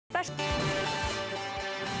special.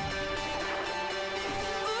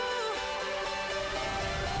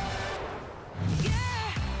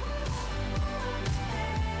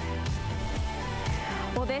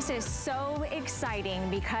 Well, this is so exciting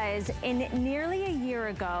because nearly a year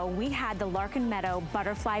ago, we had the Larkin Meadow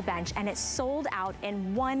Butterfly Bench, and it sold out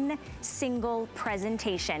in one single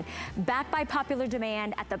presentation. Backed by popular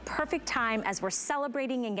demand at the perfect time as we're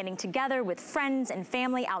celebrating and getting together with friends and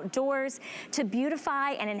family outdoors to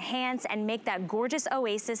beautify and enhance and make that gorgeous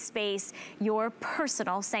oasis space your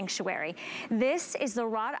personal sanctuary. This is the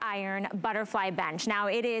wrought iron butterfly bench. Now,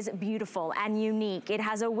 it is beautiful and unique. It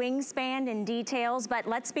has a wingspan and details, but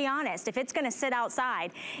let's be honest, if it's gonna sit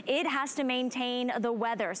outside, it has to maintain the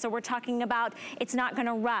weather. So we're talking about it's not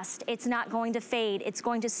gonna rust, it's not going to fade, it's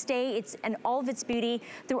going to stay in all of its beauty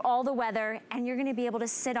through all the weather, and you're gonna be able to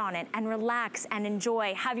sit on it and relax and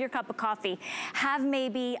enjoy, have your cup of coffee, have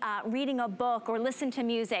maybe reading a book or listen to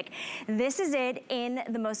music. This is it in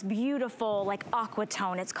the most beautiful, like aqua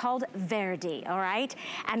tone. It's called Verdi, all right?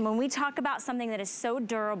 And when we talk about something that is so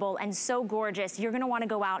durable and so gorgeous, you're gonna wanna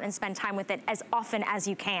go out and spend time with it as often as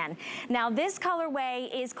you can. Now, this colorway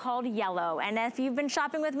is called yellow, and if you've been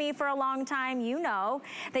shopping with me for a long time, you know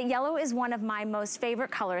that yellow is one of my most favorite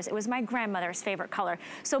colors. It was my grandmother's favorite color.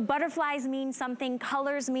 So butterflies mean something,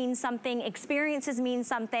 colors mean something, experiences mean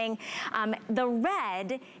something. The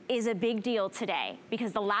red is a big deal today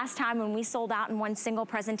because the last time when we sold out in one single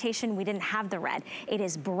presentation, we didn't have the red. It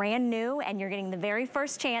is brand new, and you're getting the very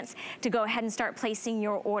first chance to go ahead and start placing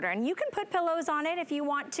your order. And you can put pillows on it if you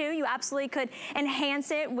want to. You absolutely could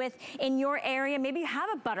enhance it with in your area. Maybe you have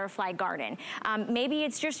a butterfly garden. Maybe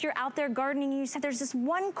it's just you're out there gardening and you said there's this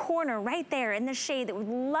one corner right there in the shade that would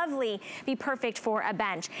lovely be perfect for a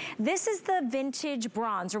bench. This is the vintage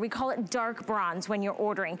bronze, or we call it dark bronze when you're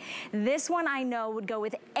ordering. This one I know would go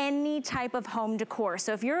with any type of home decor.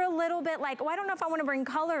 So if you're a little bit like, oh, I don't know if I want to bring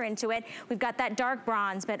color into it, we've got that dark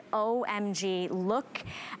bronze, but OMG, look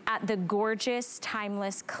at the gorgeous,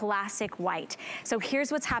 timeless, classic white. So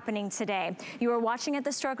here's what's happening today. You are watching at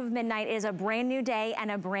the stroke of midnight. It is a brand new day and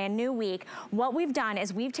a brand new week. What we've done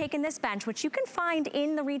is we've taken this bench, which you can find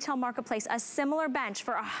in the retail marketplace, a similar bench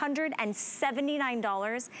for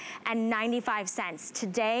 $179.95.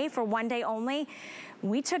 Today, for one day only,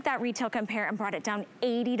 we took that retail compare and brought it down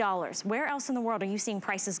 $80. Where else in the world are you seeing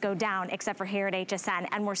prices go down except for here at HSN?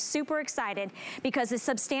 And we're super excited because this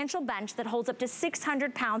substantial bench that holds up to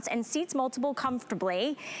 600 pounds and seats multiple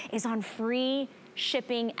comfortably is on free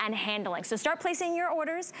shipping and handling. So start placing your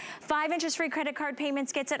orders. 5 interest-free credit card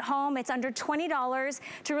payments gets it home. It's under $20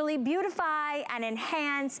 to really beautify and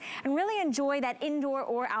enhance and really enjoy that indoor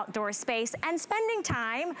or outdoor space and spending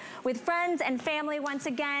time with friends and family. Once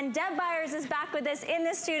again, Deb Byers is back with us in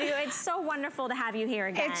the studio. It's so wonderful to have you here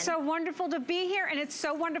again. It's so wonderful to be here, and it's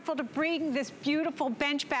so wonderful to bring this beautiful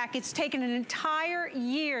bench back. It's taken an entire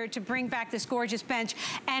year to bring back this gorgeous bench,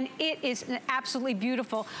 and it is absolutely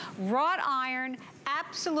beautiful. Wrought iron,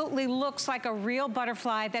 absolutely looks like a real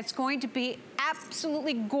butterfly that's going to be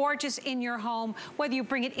absolutely gorgeous in your home, whether you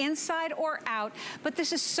bring it inside or out. But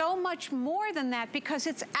this is so much more than that because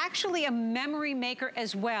it's actually a memory maker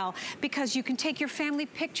as well, because you can take your family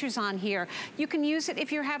pictures on here. You can use it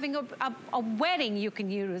if you're having a wedding. You can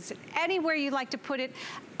use it anywhere you like to put it,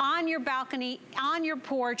 on your balcony, on your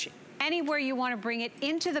porch, anywhere you want to bring it,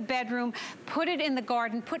 into the bedroom, put it in the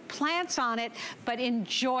garden, put plants on it, but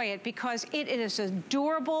enjoy it because it is a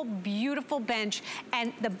durable, beautiful bench.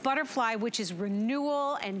 And the butterfly, which is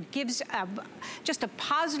renewal and gives just a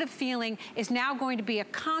positive feeling, is now going to be a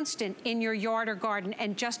constant in your yard or garden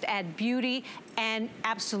and just add beauty and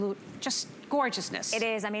absolute just gorgeousness. It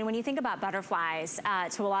is. I mean, when you think about butterflies,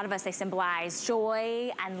 to a lot of us, they symbolize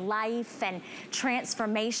joy and life and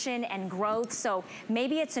transformation and growth. So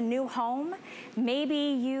maybe it's a new home. Maybe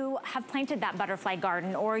you have planted that butterfly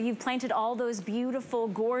garden, or you've planted all those beautiful,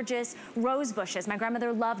 gorgeous rose bushes. My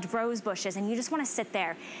grandmother loved rose bushes, and you just want to sit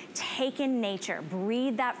there, take in nature,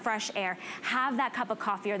 breathe that fresh air, have that cup of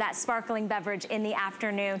coffee or that sparkling beverage in the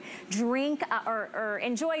afternoon, drink or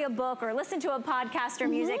enjoy a book or listen to a podcast or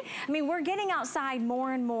music. I mean, we're getting outside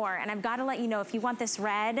more and more, and I've got to let you know, if you want this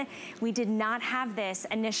red, we did not have this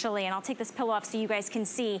initially, and I'll take this pillow off so you guys can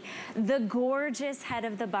see the gorgeous head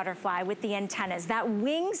of the butterfly with the antennas, that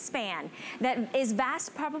wingspan that is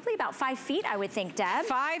vast, probably about 5 feet, I would think, Deb.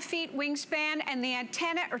 5 feet wingspan, and the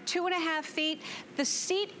antenna are 2.5 feet. The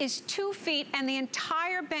seat is 2 feet, and the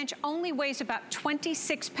entire bench only weighs about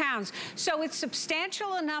 26 pounds. So it's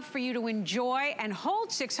substantial enough for you to enjoy and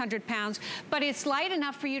hold 600 pounds, but it's light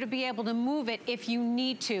enough for you to be able to move move it if you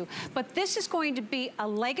need to. But this is going to be a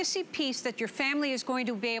legacy piece that your family is going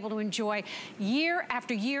to be able to enjoy year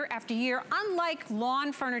after year after year, unlike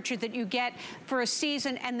lawn furniture that you get for a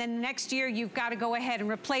season and then next year you've got to go ahead and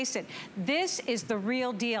replace it. This is the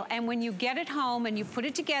real deal. And when you get it home and you put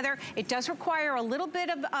it together, it does require a little bit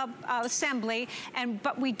of assembly,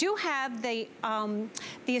 but we do have the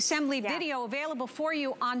assembly video available for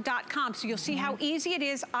you on .com, so you'll see how easy it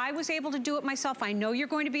is. I was able to do it myself. I know you're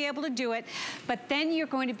going to be able to do it, but then you're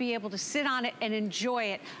going to be able to sit on it and enjoy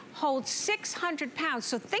it. Holds 600 pounds,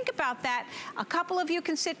 so think about that. A couple of you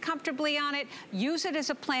can sit comfortably on it, use it as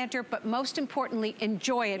a planter, but most importantly,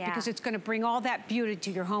 enjoy it because it's going to bring all that beauty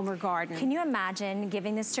to your home or garden. Can you imagine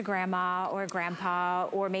giving this to grandma or grandpa,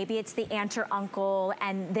 or maybe it's the aunt or uncle,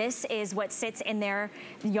 and this is what sits in their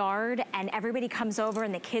yard, and everybody comes over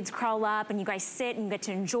and the kids crawl up and you guys sit and get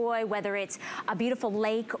to enjoy, whether it's a beautiful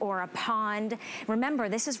lake or a pond. Remember,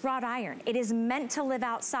 this is wrought iron. It is meant to live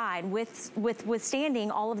outside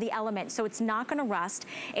withstanding all of the elements, so it's not going to rust,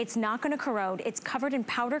 it's not going to corrode, it's covered in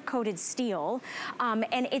powder coated steel,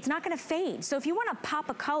 and it's not going to fade. So if you want to pop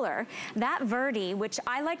a color, that Verde, which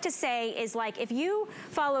I like to say is like, if you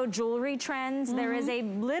follow jewelry trends, there is a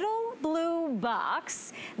little blue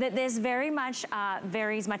box that this very much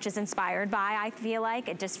is inspired by. I feel like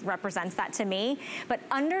it just represents that to me, but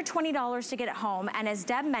under $20 to get it home. And as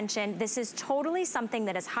Deb mentioned, this is totally something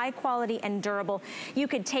that is high quality and durable. You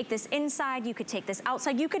could take this inside, you could take this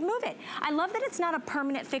outside, you could move it. I love that it's not a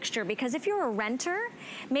permanent fixture, because if you're a renter,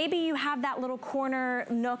 maybe you have that little corner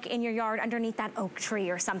nook in your yard underneath that oak tree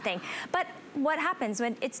or something. But what happens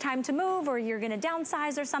when it's time to move or you're gonna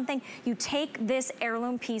downsize or something, you take this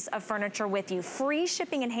heirloom piece of furniture with you. Free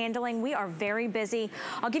shipping and handling. We are very busy.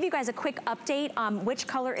 I'll give you guys a quick update on which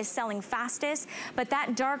color is selling fastest, but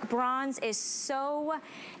that dark bronze is so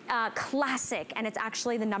classic, and it's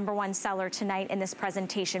actually the #1 seller tonight in this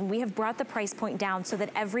presentation. We have brought the price point down so that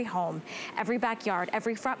every home, every backyard,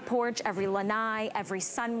 every front porch, every lanai, every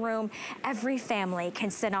sunroom, every family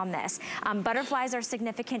can sit on this. Butterflies are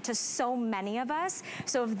significant to so many of us,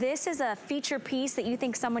 so if this is a feature piece that you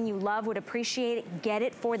think someone you love would appreciate, get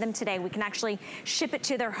it for them today. We can actually ship it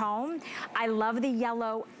to their home. I love the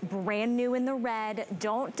yellow, brand new in the red.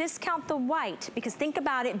 Don't discount the white, because think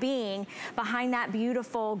about it being behind that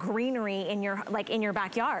beautiful greenery in your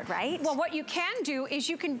backyard, right? Well, what you can do is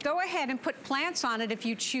you can go ahead and put plants on it if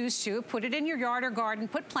you choose to. Put it in your yard or garden,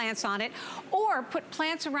 put plants on it, or put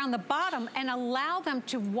plants around the bottom and allow them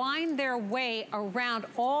to wind their way around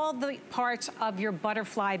all the parts of your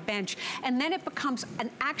butterfly bench. And then it becomes an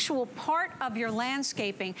actual part of your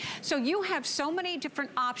landscaping. So you have so many different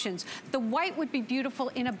options. The white would be beautiful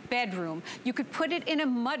in a bedroom. You could put it in a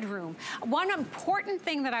mudroom. One important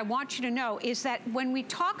thing that I want you to know is that when we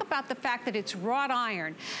talk about the fact that it's wrought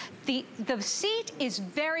iron, the seat is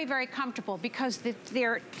very, very comfortable because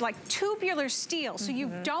they're like tubular steel, so you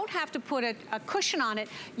don't have to put a cushion on it.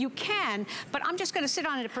 You can, but I'm just going to sit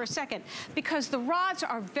on it for a second because the rods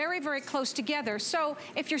are very, very close together. So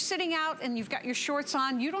if you're sitting out and you've got your shorts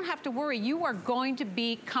on, you don't have to worry. You are going to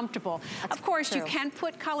be comfortable. Of course, you can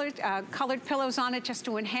put colored pillows on it just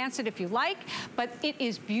to enhance it if you like, but it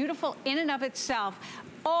is beautiful in and of itself.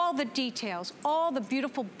 All the details, all the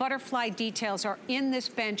beautiful butterfly details are in this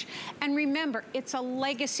bench. And remember, it's a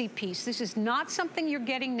legacy piece. This is not something you're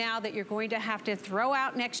getting now that you're going to have to throw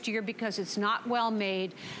out next year because it's not well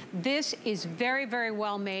made. This is very, very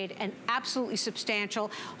well made and absolutely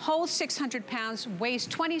substantial. Holds 600 pounds, weighs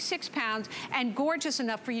 26 pounds, and gorgeous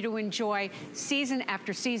enough for you to enjoy season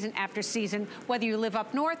after season after season, whether you live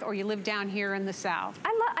up north or you live down here in the south.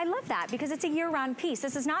 I love that because it's a year-round piece.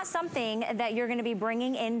 This is not something that you're going to be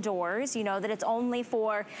bringing indoors, you know, that it's only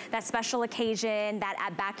for that special occasion, that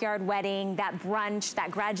backyard wedding, that brunch, that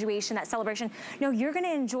graduation, that celebration. No, you're going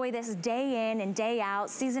to enjoy this day in and day out,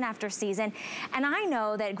 season after season. And I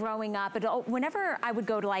know that growing up, whenever I would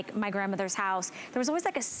go to like my grandmother's house, there was always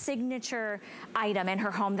like a signature item in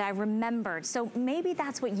her home that I remembered. So maybe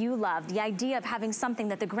that's what you love, the idea of having something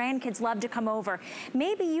that the grandkids love to come over.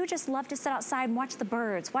 Maybe you just love to sit outside and watch the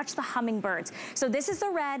birds, watch the hummingbirds. So this is the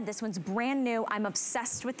red. This one's brand new. I'm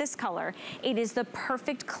obsessed with this color. It is the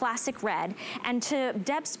perfect classic red. And to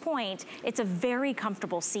Deb's point, it's a very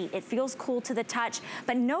comfortable seat. It feels cool to the touch,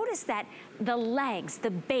 but notice that the legs, the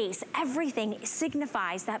base, everything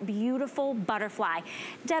signifies that beautiful butterfly.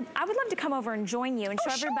 Deb, I would love to come over and join you and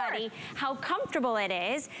show everybody how comfortable it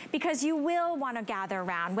is, because you will want to gather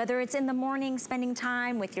around, whether it's in the morning, spending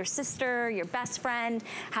time with your sister, your best friend,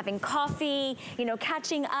 having coffee, you know,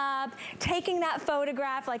 catching up, taking that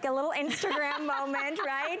photograph, like a little Instagram moment.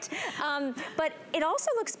 front, right? But it also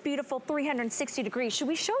looks beautiful 360 degrees. Should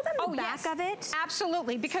we show them the back of it?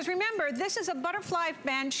 Absolutely, because remember, this is a butterfly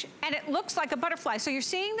bench, and it looks like a butterfly. So you're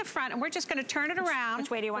seeing the front, and we're just gonna turn it around.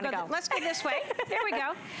 Which way do you wanna go? Let's go this way. There we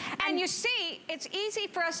go. And you see, it's easy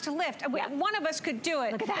for us to lift. One of us could do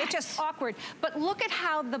it. Look at that. It's just awkward. But look at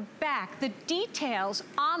how the back, the details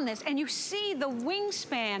on this, and you see the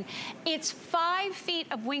wingspan. It's 5 feet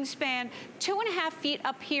of wingspan, 2.5 feet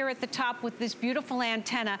up here at the top with this beautiful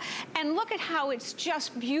antenna. And look at how it's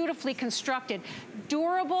just beautifully constructed.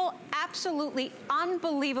 Durable, absolutely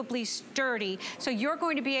unbelievably sturdy. So you're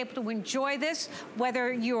going to be able to enjoy this,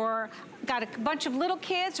 whether you're got a bunch of little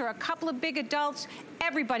kids or a couple of big adults.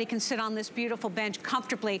 Everybody can sit on this beautiful bench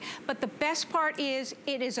comfortably. But the best part is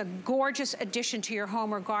it is a gorgeous addition to your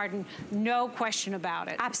home or garden. No question about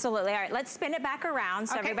it. Absolutely. All right, let's spin it back around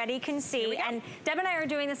so everybody can see. And Deb and I are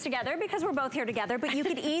doing this together because we're both here together, but you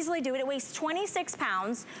could easily do it. It weighs 26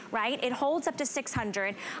 pounds, right? It holds up to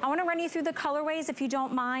 600. I want to run you through the colorways if you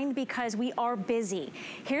don't mind, because we are busy.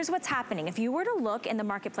 Here's what's happening. If you were to look in the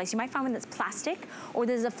marketplace, you might find one that's plastic, or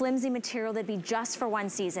there's a flimsy material that'd be just for one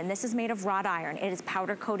season. This is made of wrought iron. It is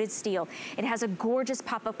powder coated steel. It has a gorgeous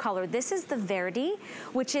pop of color. This is the Verdi,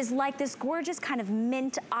 which is like this gorgeous kind of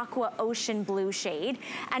mint aqua ocean blue shade.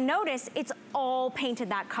 And notice it's all painted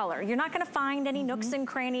that color. You're not gonna find any nooks and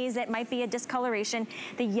crannies that might be a discoloration.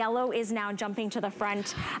 The yellow is now jumping to the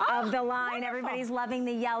front of the line. Wonderful. Everybody's loving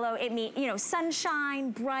the yellow. It means, you know,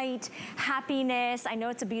 sunshine, bright, happiness. I know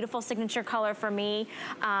it's a beautiful signature color for me.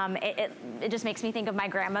 It just makes me think of my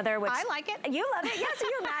grandmother, which I like it. You love it, yes,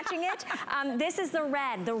 you're matching it. This is the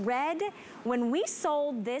red. The red, when we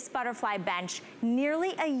sold this butterfly bench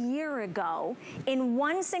nearly a year ago, in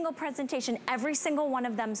one single presentation, every single one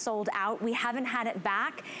of them sold out. We haven't had it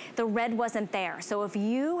back. The red wasn't there. So if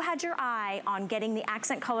you had your eye on getting the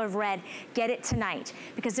accent color of red, get it tonight.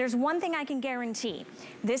 Because there's one thing I can guarantee.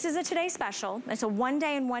 This is a today special. It's a one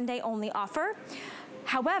day and one day only offer.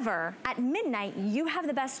 However, at midnight, you have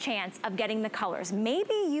the best chance of getting the colors.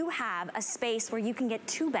 Maybe you have a space where you can get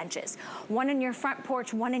 2 benches, one in your front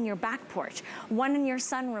porch, one in your back porch, one in your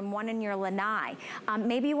sunroom, one in your lanai.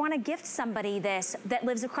 Maybe you want to gift somebody this that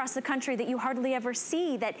lives across the country that you hardly ever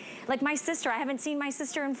see, that, like my sister, I haven't seen my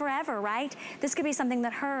sister in forever, right? This could be something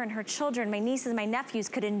that her and her children, my nieces, my nephews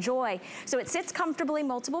could enjoy. So it sits comfortably,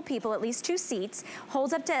 multiple people, at least 2 seats,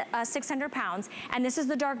 holds up to 600 pounds, and this is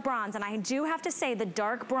the dark bronze. And I do have to say, the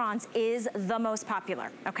dark bronze is the most popular,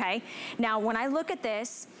 okay? Now, when I look at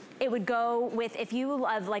this, it would go with, if you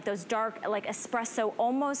love like those dark, like espresso,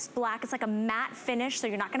 almost black, it's like a matte finish, so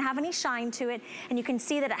you're not gonna have any shine to it, and you can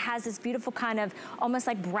see that it has this beautiful kind of almost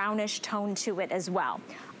like brownish tone to it as well.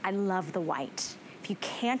 I love the white. If you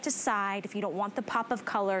can't decide, if you don't want the pop of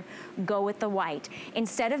color, go with the white.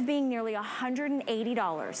 Instead of being nearly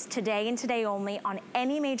 $180 today and today only on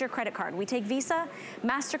any major credit card, we take Visa,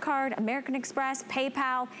 MasterCard, American Express,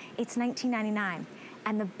 PayPal, it's $19.99.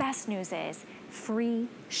 And the best news is free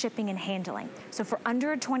shipping and handling. So for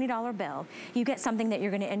under a $20 bill, you get something that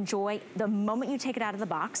you're gonna enjoy the moment you take it out of the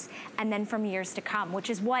box, and then from years to come, which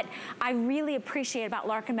is what I really appreciate about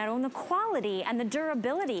Larkin Meadow, and the quality and the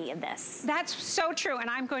durability of this. That's so true, and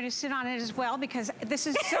I'm going to sit on it as well, because this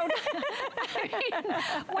is so, I mean,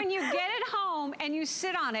 when you get it home and you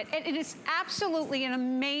sit on it, it is absolutely an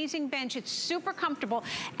amazing bench. It's super comfortable,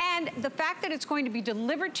 and the fact that it's going to be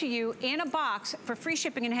delivered to you in a box for free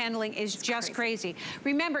shipping and handling is just crazy.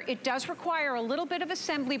 Remember, it does require a little bit of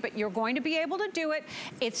assembly, but you're going to be able to do it.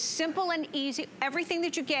 It's simple and easy. Everything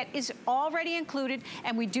that you get is already included,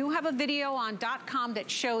 and we do have a video on .com that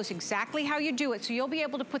shows exactly how you do it. So you'll be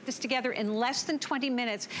able to put this together in less than 20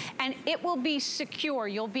 minutes, and it will be secure.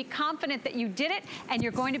 You'll be confident that you did it, and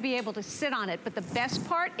you're going to be able to sit on it. But the best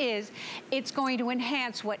part is it's going to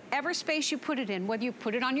enhance whatever space you put it in, whether you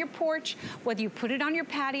put it on your porch, whether you put it on your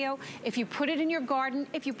patio, if you put it in your garden,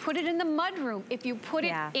 if you put it in the mudroom, if you put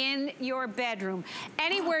it in your bedroom.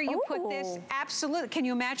 Anywhere you put this, absolutely. Can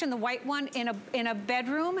you imagine the white one in a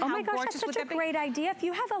bedroom? Oh my gosh, that's such a great idea. If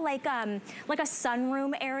you have a like a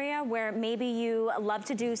sunroom area where maybe you love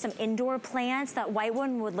to do some indoor plants, that white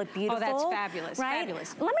one would look beautiful. Oh, that's fabulous, right?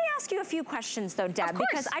 fabulous. Let me ask you a few questions though, Deb,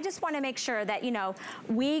 because I just want to make sure that, you know,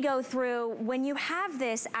 we go through, when you have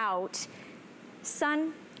this out,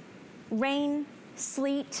 sun, rain,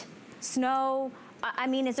 sleet, snow, I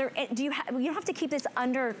mean, is there, you don't have to keep this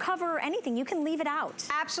under cover or anything. You can leave it out.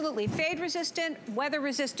 Absolutely. Fade resistant, weather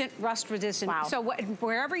resistant, rust resistant. Wow. So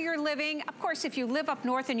wherever you're living, of course, if you live up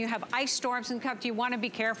north and you have ice storms and stuff, you want to be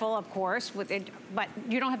careful, of course, with it, but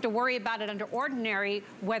you don't have to worry about it under ordinary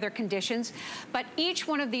weather conditions. But each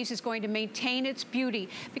one of these is going to maintain its beauty,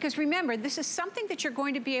 because remember, this is something that you're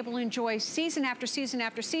going to be able to enjoy season after season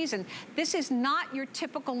after season. This is not your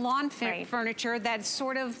typical lawn furniture that's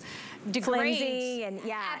sort of degrades. Flimsy and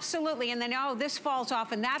yeah. Absolutely, and then, oh, this falls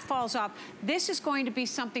off and that falls off. This is going to be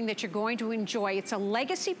something that you're going to enjoy. It's a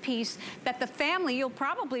legacy piece that the family, you'll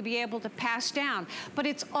probably be able to pass down, but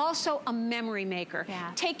it's also a memory maker.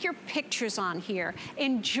 Yeah. Take your pictures on here.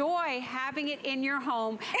 Enjoy having it in your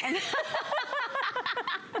home. And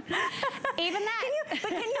even that. But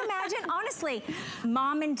can you imagine, honestly,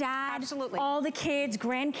 mom and dad, absolutely, all the kids,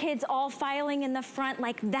 grandkids, all filing in the front,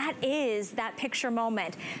 like that is that picture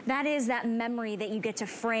moment. That is that memory that you get to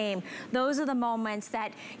frame. Those are the moments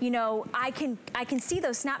that, you know, I can see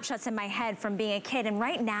those snapshots in my head from being a kid, and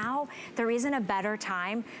right now, there isn't a better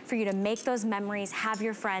time for you to make those memories, have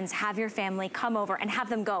your friends, have your family come over and have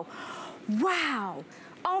them go, wow,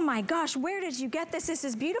 oh my gosh, where did you get this? This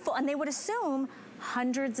is beautiful. And they would assume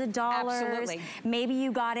hundreds of dollars. Absolutely. Maybe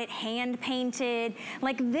you got it hand painted.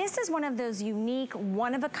 Like, this is one of those unique,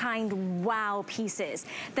 one-of-a-kind wow pieces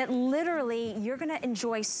that literally you're gonna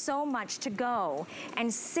enjoy so much to go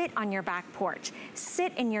and sit on your back porch,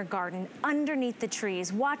 sit in your garden, underneath the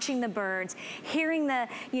trees, watching the birds, hearing the,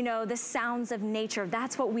 you know, the sounds of nature.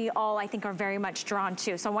 That's what we all, I think, are very much drawn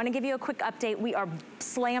to. So I wanna give you a quick update. We are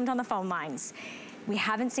slammed on the phone lines. We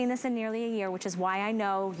haven't seen this in nearly a year, which is why I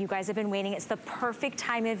know you guys have been waiting. It's the perfect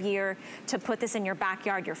time of year to put this in your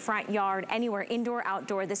backyard, your front yard, anywhere, indoor,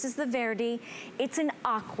 outdoor. This is the Verdi. It's an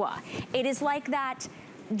aqua. It is like that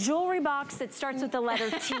jewelry box that starts with the letter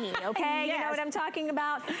T, okay? Yes. You know what I'm talking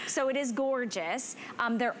about? So it is gorgeous.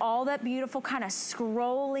 They're all that beautiful kind of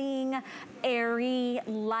scrolling, airy,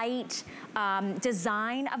 light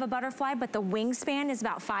design of a butterfly, but the wingspan is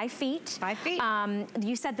about 5 feet. 5 feet.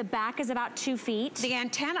 You said the back is about 2 feet. The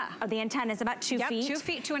antenna. Oh, the antenna is about 2 feet. 2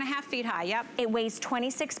 feet, 2.5 feet high, yep. It weighs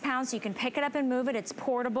 26 pounds, so you can pick it up and move it. It's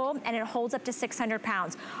portable, and it holds up to 600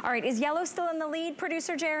 pounds. All right, is yellow still in the lead,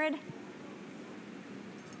 producer Jared?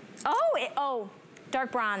 Oh,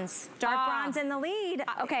 dark bronze. Dark bronze in the lead.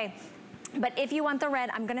 Okay, but if you want the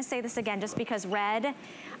red, I'm gonna say this again just because red,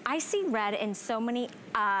 I see red in so many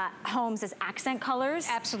homes as accent colors.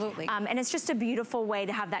 Absolutely. And it's just a beautiful way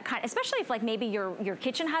to have that kind, especially if like maybe your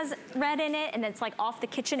kitchen has red in it and it's like off the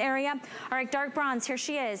kitchen area. All right, dark bronze, here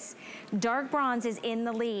she is. Dark bronze is in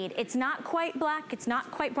the lead. It's not quite black, it's not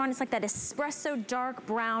quite brown, it's like that espresso dark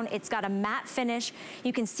brown. It's got a matte finish.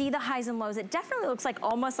 You can see the highs and lows. It definitely looks like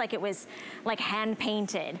almost like it was like hand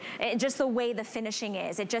painted. Just the way the finishing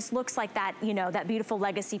is. It just looks like that, you know, that beautiful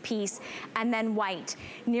legacy piece. And then white.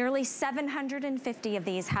 Nearly 750 of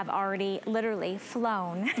these have already literally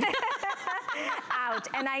flown out.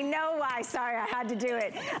 And I know why, sorry, I had to do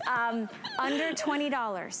it. Under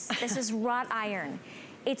 $20. This is wrought iron.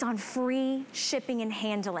 It's on free shipping and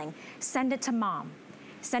handling. Send it to mom.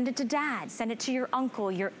 Send it to dad, send it to your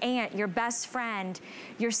uncle, your aunt, your best friend,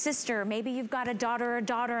 your sister. Maybe you've got a daughter or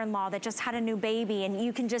daughter-in-law that just had a new baby, and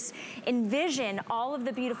you can just envision all of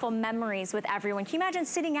the beautiful memories with everyone. Can you imagine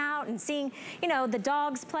sitting out and seeing, you know, the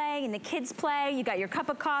dogs play and the kids play, you got your cup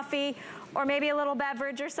of coffee, or maybe a little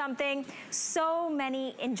beverage or something. So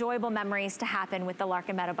many enjoyable memories to happen with the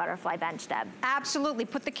Larkin Meadow Butterfly Bench, Deb. Absolutely.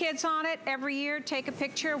 Put the kids on it every year, take a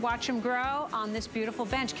picture, watch them grow on this beautiful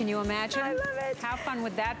bench. Can you imagine? I love it. How fun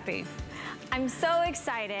would that be? I'm so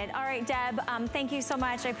excited. All right, Deb, thank you so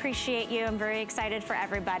much. I appreciate you. I'm very excited for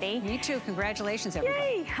everybody. Me too. Congratulations, everybody.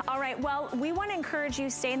 Yay. All right, well, we want to encourage you,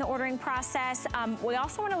 stay in the ordering process. We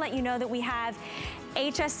also want to let you know that we have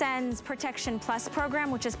HSN's Protection Plus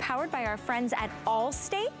program, which is powered by our friends at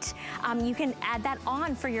Allstate. You can add that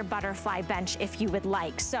on for your butterfly bench if you would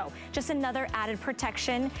like. So just another added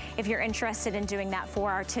protection if you're interested in doing that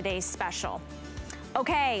for our today's special.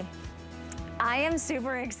 Okay. I am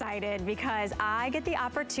super excited because I get the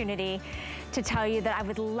opportunity to tell you that I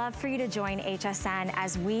would love for you to join HSN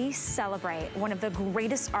as we celebrate one of the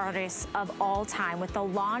greatest artists of all time with the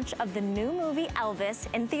launch of the new movie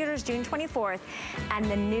Elvis in theaters June 24th and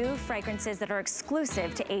the new fragrances that are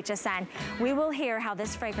exclusive to HSN. We will hear how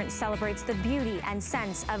this fragrance celebrates the beauty and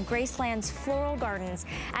scents of Graceland's floral gardens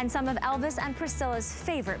and some of Elvis and Priscilla's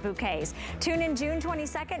favorite bouquets. Tune in June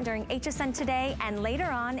 22nd during HSN Today and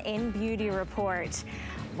later on in Beauty Report.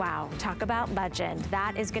 Wow, talk about legend.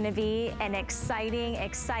 That is gonna be an exciting,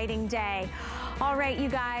 exciting day. All right, you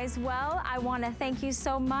guys, well, I wanna thank you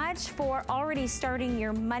so much for already starting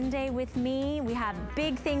your Monday with me. We have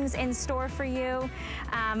big things in store for you.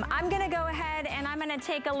 I'm gonna go ahead and I'm gonna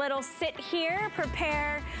take a little sit here,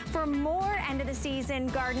 prepare for more end of the season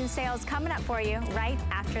garden sales coming up for you right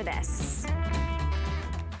after this.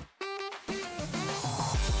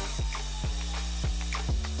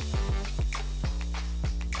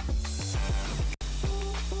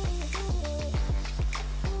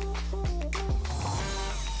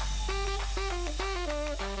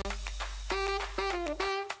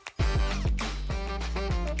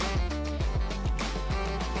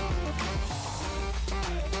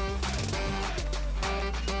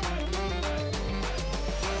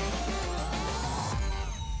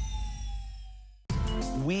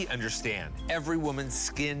 We understand every woman's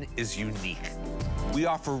skin is unique. We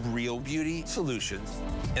offer real beauty solutions,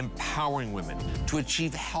 empowering women to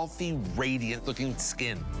achieve healthy, radiant-looking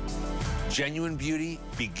skin. Genuine beauty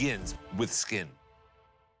begins with skin.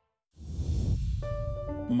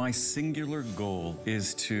 My singular goal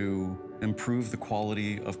is to improve the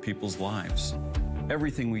quality of people's lives.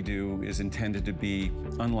 Everything we do is intended to be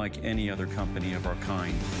unlike any other company of our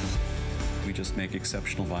kind. We just make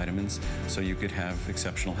exceptional vitamins so you could have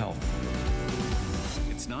exceptional health.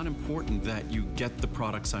 It's not important that you get the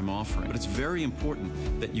products I'm offering, but it's very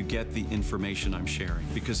important that you get the information I'm sharing,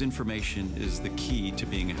 because information is the key to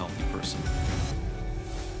being a healthy person.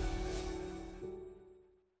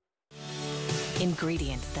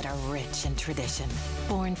 Ingredients that are rich in tradition,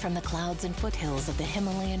 born from the clouds and foothills of the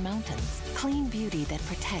Himalayan mountains. Clean beauty that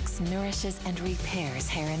protects, nourishes, and repairs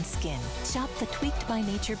hair and skin. Shop the Tweaked by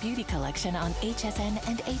Nature Beauty Collection on HSN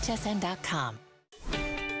and hsn.com.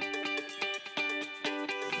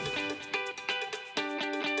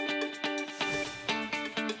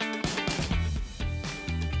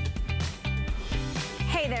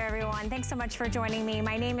 Hey there, everyone. Thanks so much for joining me.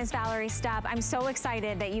 My name is Valerie Stubb. I'm so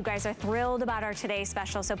excited that you guys are thrilled about our today's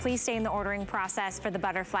special, so please stay in the ordering process for the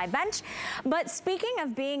butterfly bench. But speaking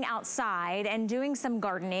of being outside and doing some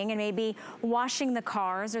gardening and maybe washing the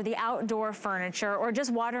cars or the outdoor furniture or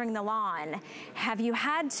just watering the lawn, have you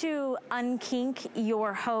had to unkink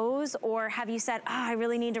your hose, or have you said, oh, I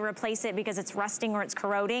really need to replace it because it's rusting or it's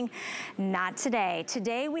corroding? Not today.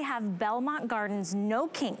 Today we have Belmont Gardens No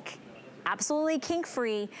Kink, absolutely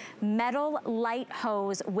kink-free metal light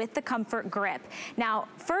hose with the comfort grip. Now,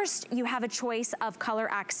 first you have a choice of color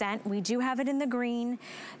accent. We do have it in the green.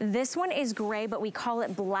 This one is gray, but we call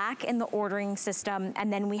it black in the ordering system,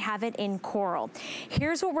 and then we have it in coral.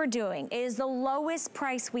 Here's what we're doing. It is the lowest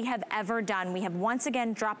price we have ever done. We have once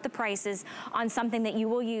again dropped the prices on something that you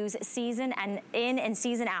will use season and in and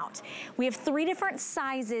season out. We have 3 different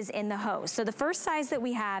sizes in the hose. So the first size that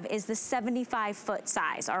we have is the 75-foot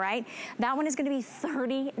size, all right? That one is gonna be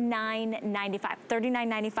 $39.95,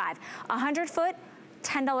 $39.95. 100-foot,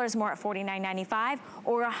 $10 more at $49.95,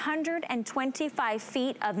 or 125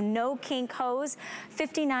 feet of no kink hose,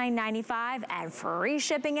 $59.95, and free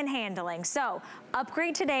shipping and handling. So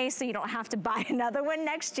upgrade today so you don't have to buy another one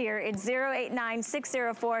next year. It's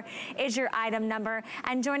 089604 is your item number.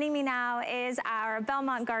 And joining me now is our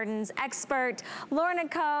Belmont Gardens expert, Lorna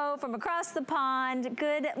Coe from across the pond.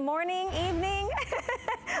 Good morning, evening.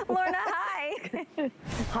 Lorna, hi.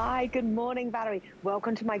 Hi, good morning, Valerie.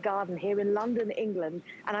 Welcome to my garden here in London, England.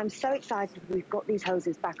 And I'm so excited we've got these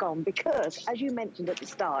hoses back on because, as you mentioned at the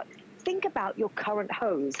start, think about your current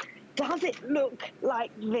hose. Does it look like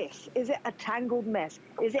this? Is it a tangled mess?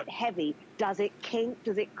 Is it heavy? Does it kink?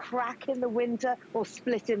 Does it crack in the winter or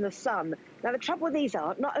split in the sun? Now, the trouble with these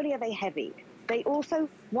are, not only are they heavy, they also,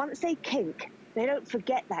 once they kink, they don't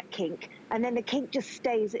forget that kink, and then the kink just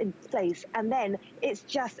stays in place, and then it's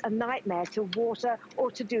just a nightmare to water or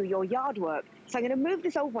to do your yard work. So I'm going to move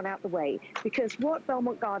this old one out the way, because what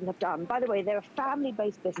Belmont Garden have done, by the way, they're a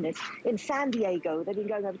family-based business in San Diego. They've been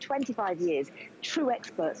going over 25 years, true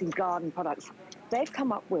experts in garden products. They've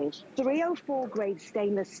come up with 304 grade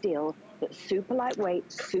stainless steel that's super lightweight,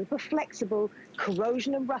 super flexible,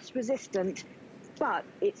 corrosion and rust resistant, but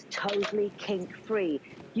it's totally kink-free.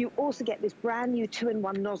 You also get this brand new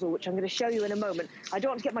 2-in-1 nozzle, which I'm going to show you in a moment. I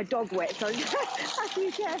don't want to get my dog wet, so I have to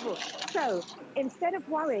be careful. So instead of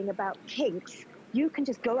worrying about kinks, you can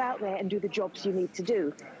just go out there and do the jobs you need to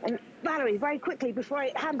do. And Valerie, very quickly, before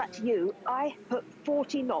I hand back to you, I put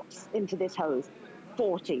 40 knots into this hose.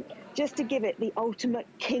 40, just to give it the ultimate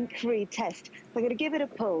kink-free test. So I'm going to give it a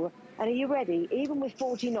pull. And are you ready? Even with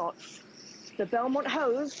 40 knots, the Belmont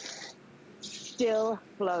hose still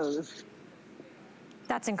flows.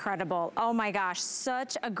 That's incredible. Oh my gosh,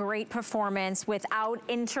 such a great performance without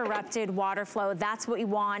interrupted water flow. That's what you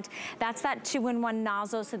want. That's that 2-in-1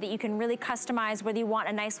 nozzle so that you can really customize whether you want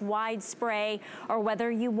a nice wide spray or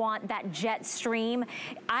whether you want that jet stream.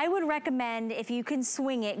 I would recommend, if you can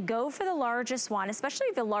swing it, go for the largest one, especially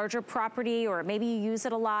if you have a larger property or maybe you use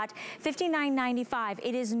it a lot. $59.95.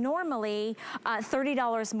 It is normally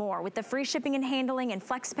 $30 more. With the free shipping and handling and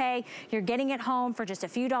FlexPay, you're getting it home for just a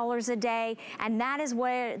few dollars a day, and that is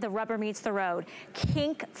where the rubber meets the road.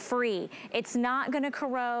 Kink free. It's not gonna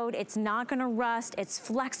corrode, it's not gonna rust, it's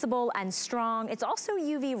flexible and strong. It's also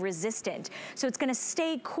UV resistant, so it's gonna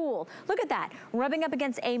stay cool. Look at that, rubbing up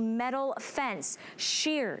against a metal fence,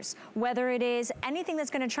 shears, whether it is anything that's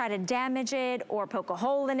gonna try to damage it or poke a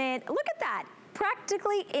hole in it. Look at that.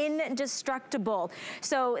 Practically indestructible.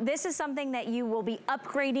 So this is something that you will be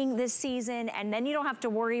upgrading this season, and then you don't have to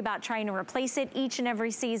worry about trying to replace it each and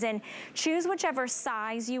every season. Choose whichever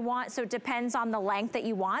size you want, so it depends on the length that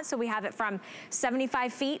you want. So we have it from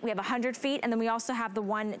 75 feet, we have 100 feet, and then we also have the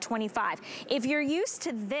 125. If you're used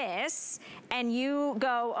to this and you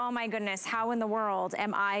go, oh my goodness, how in the world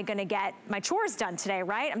am I gonna get my chores done today,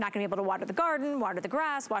 right? I'm not gonna be able to water the garden, water the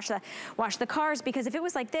grass, wash the cars, because if it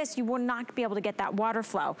was like this, you will not be able to get that water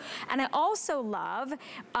flow. And I also love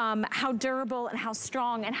how durable and how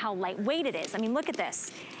strong and how lightweight it is. I mean, look at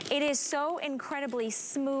this. It is so incredibly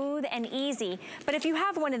smooth and easy. But if you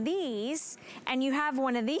have one of these and you have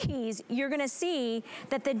one of these, you're gonna see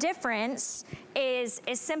that the difference is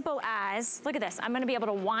as simple as, look at this, I'm gonna be able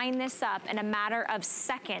to wind this up in a matter of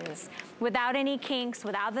seconds without any kinks,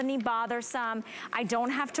 without any bothersome. I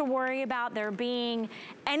don't have to worry about there being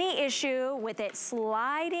any issue with it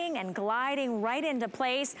sliding and gliding right into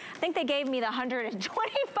place. I think they gave me the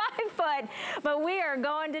 125 foot, but we are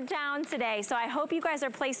going to town today. So I hope you guys are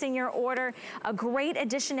placing your order. A great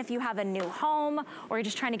addition if you have a new home or you're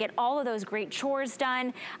just trying to get all of those great chores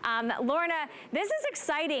done. Lorna, this is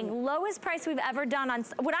exciting. Lowest price we've ever done on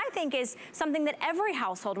what I think is something that every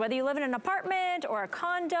household, whether you live in an apartment or a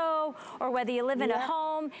condo or whether you live in a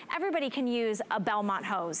home, everybody can use a Belmont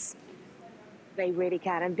hose. They really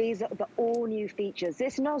can, and these are the all new features.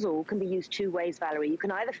 This nozzle can be used two ways, Valerie. You can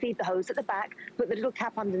either feed the hose at the back, put the little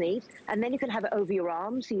cap underneath, and then you can have it over your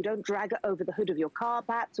arm so you don't drag it over the hood of your car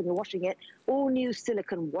perhaps when you're washing it. All new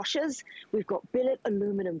silicone washers. We've got billet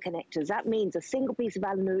aluminum connectors. That means a single piece of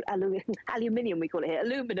aluminium, we call it here,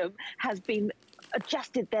 aluminum, has been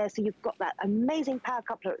adjusted there, so you've got that amazing power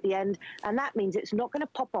coupler at the end, and that means it's not going to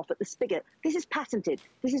pop off at the spigot. This is patented.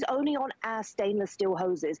 This is only on our stainless steel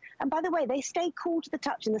hoses, and by the way, they stay cool to the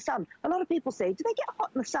touch in the sun. A lot of people say, do they get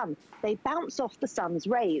hot in the sun? They bounce off the sun's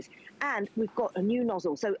rays. And we've got a new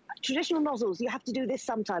nozzle. So traditional nozzles, you have to do this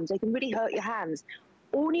sometimes. They can really hurt your hands.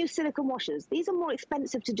 All new silicone washers. These are more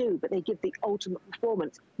expensive to do, but they give the ultimate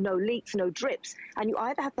performance. No leaks, no drips. And you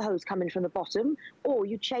either have the hose coming from the bottom or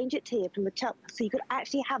you change it here from the top so you could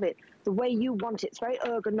actually have it the way you want it. It's very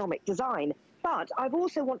ergonomic design. But I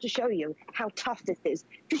also want to show you how tough this is.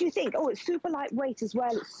 Because you think, oh, it's super lightweight as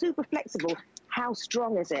well. It's super flexible. How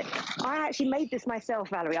strong is it? I actually made this myself,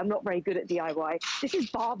 Valerie. I'm not very good at DIY. This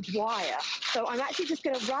is barbed wire. So I'm actually just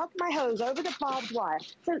going to rub my hose over the barbed wire.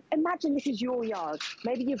 So imagine this is your yard.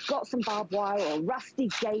 Maybe you've got some barbed wire or rusty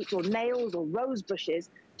gate or nails or rose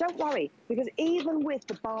bushes. Don't worry, because even with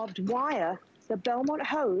the barbed wire, the Belmont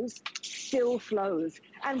hose still flows.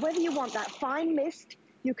 And whether you want that fine mist,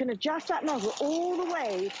 you can adjust that nozzle all the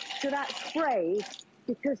way to that spray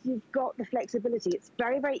because you've got the flexibility. It's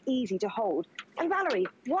very, very easy to hold. And Valerie,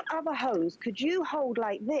 what other hose could you hold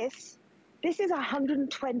like this? This is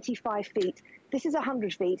 125 feet. This is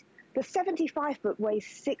 100 feet. The 75 foot weighs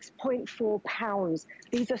 6.4 pounds.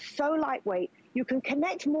 These are so lightweight. You can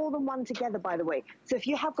connect more than one together, by the way. So if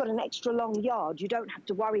you have got an extra long yard, you don't have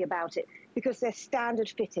to worry about it because they're standard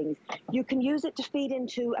fittings. You can use it to feed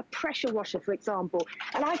into a pressure washer, for example.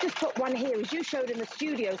 And I just put one here, as you showed in the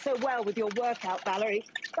studio so well with your workout, Valerie.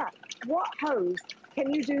 But what hose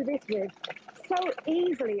can you do this with? So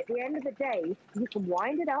easily at the end of the day, you can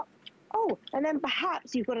wind it up. Oh, and then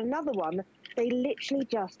perhaps you've got another one. They literally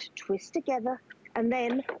just twist together, and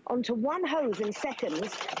then onto one hose in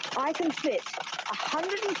seconds, I can fit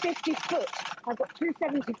 150 foot. I've got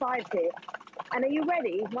 275 here. And are you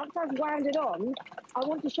ready? Once I've wound it on, I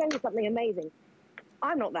want to show you something amazing.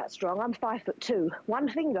 I'm not that strong. I'm 5'2". One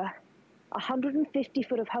finger, 150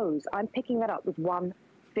 foot of hose. I'm picking that up with one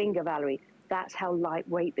finger, Valerie. That's how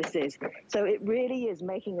lightweight this is. So it really is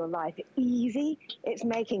making your life easy. It's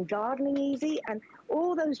making gardening easy. And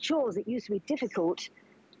all those chores that used to be difficult,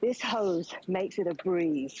 this hose makes it a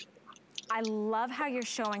breeze. I love how you're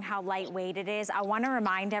showing how lightweight it is. I want to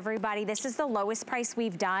remind everybody, this is the lowest price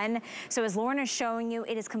we've done. So as Lauren is showing you,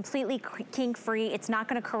 it is completely kink-free. It's not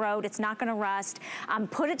going to corrode. It's not going to rust.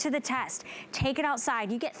 Put it to the test. Take it outside.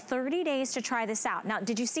 You get 30 days to try this out. Now,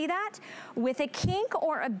 did you see that? With a kink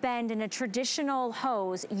or a bend in a traditional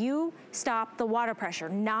hose, you stop the water pressure.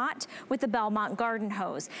 Not with the Belmont Garden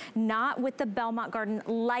hose. Not with the Belmont Garden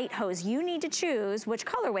light hose. You need to choose which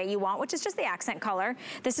colorway you want, which is just the accent color.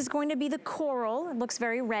 This is going to be the coral. It looks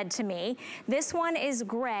very red to me. This one is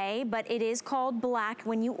gray, but it is called black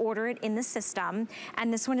when you order it in the system.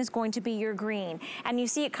 And this one is going to be your green. And you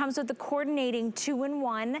see it comes with the coordinating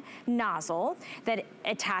 2-in-1 nozzle that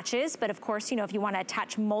attaches. But of course, you know, if you want to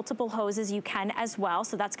attach multiple hoses, you can as well.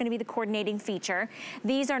 So that's going to be the coordinating feature.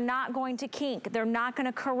 These are not going to kink. They're not going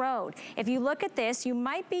to corrode. If you look at this, you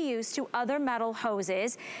might be used to other metal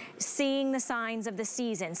hoses, seeing the signs of the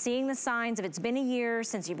season, seeing the signs of it's been a year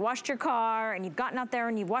since you've washed your car and you've gotten out there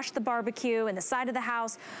and you've washed the barbecue and the side of the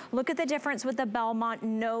house. Look at the difference with the Belmont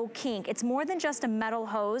no kink. It's more than just a metal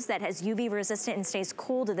hose that has UV resistant and stays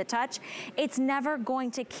cool to the touch. It's never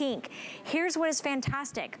going to kink. Here's what is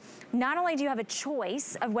fantastic. Not only do you have a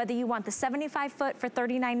choice of whether you want the 75 foot for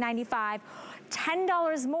 $39.95,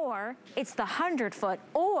 $10 more, it's the 100 foot,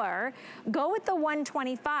 or go with the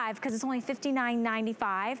 125 because it's only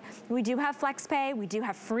 $59.95. We do have flex pay, we do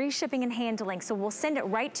have free shipping and handling, so we'll send it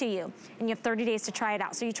right to you and you have 30 days to try it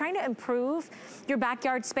out. So you're trying to improve your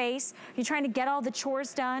backyard space, you're trying to get all the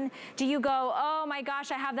chores done. Do you go, oh my gosh,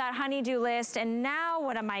 I have that honeydew list and now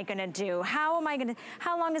what am I gonna do? How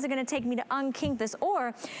long is it gonna take me to unkink this?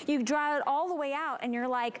 Or you drive it all the way out and you're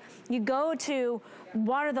like, you go to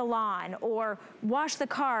water the lawn or wash the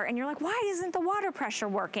car and you're like, why isn't the water pressure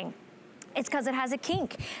working? It's because it has a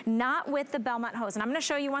kink, not with the Belmont hose. And I'm gonna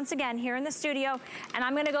show you once again here in the studio, and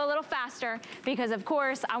I'm gonna go a little faster because of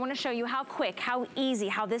course I wanna show you how quick, how easy,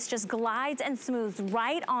 how this just glides and smooths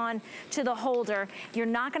right on to the holder. You're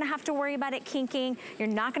not gonna have to worry about it kinking. You're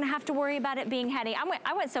not gonna have to worry about it being heady.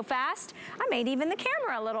 I went so fast, I made even the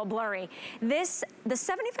camera a little blurry. The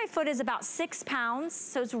 75 foot is about 6 pounds,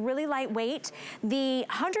 so it's really lightweight. The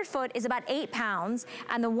 100 foot is about 8 pounds,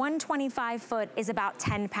 and the 125 foot is about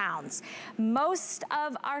 10 pounds. Most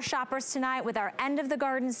of our shoppers tonight with our end of the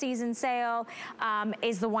garden season sale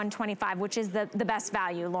is the 125, which is the best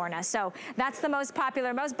value, Lorna. So that's the most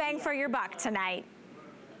popular, most bang for your buck tonight.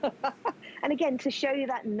 And again, to show you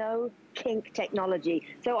that no kink technology.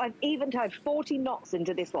 So I've even tied 40 knots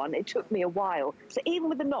into this one. It took me a while. So even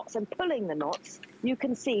with the knots and pulling the knots, you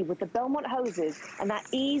can see with the Belmont hoses and that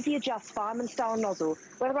easy adjust fireman style nozzle,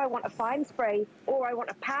 whether I want a fine spray or I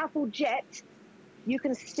want a powerful jet, you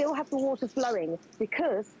can still have the water flowing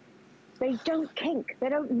because they don't kink, they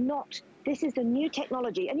don't knot. This is the new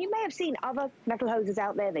technology. And you may have seen other metal hoses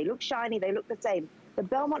out there. They look shiny, they look the same. The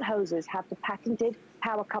Belmont hoses have the patented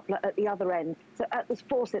power coupler at the other end. So at the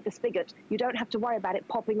faucet, the spigot, you don't have to worry about it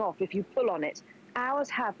popping off if you pull on it. Ours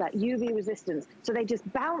have that UV resistance, so they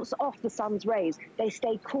just bounce off the sun's rays. They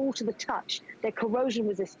stay cool to the touch. They're corrosion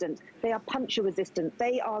resistant. They are puncture resistant.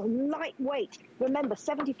 They are lightweight. Remember,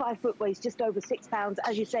 75 foot weighs just over 6 pounds.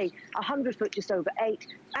 As you say, 100 foot just over 8,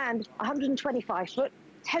 and 125 foot,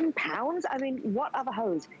 10 pounds? I mean, what other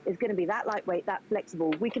hose is going to be that lightweight, that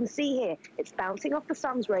flexible? We can see here, it's bouncing off the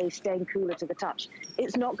sun's rays, staying cooler to the touch.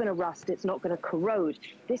 It's not going to rust. It's not going to corrode.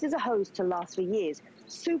 This is a hose to last for years.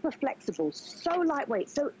 Super flexible, so lightweight,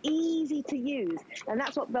 so easy to use. And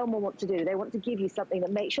that's what Belmont want to do. They want to give you something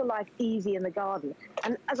that makes your life easy in the garden.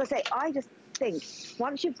 And as I say, I just think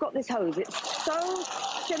once you've got this hose, it's so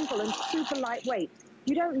simple and super lightweight.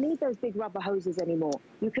 You don't need those big rubber hoses anymore.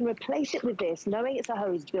 You can replace it with this, knowing it's a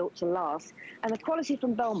hose built to last. And the quality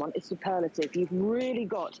from Belmont is superlative. You've really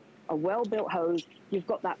got a well-built hose. You've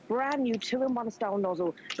got that brand new 2-in-1 style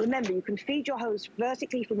nozzle. Remember, you can feed your hose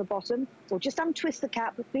vertically from the bottom, or just untwist the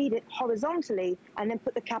cap, feed it horizontally, and then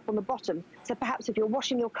put the cap on the bottom. So perhaps if you're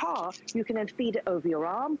washing your car, you can then feed it over your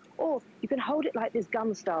arm, or you can hold it like this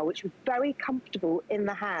gun style, which is very comfortable in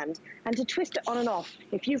the hand. And to twist it on and off,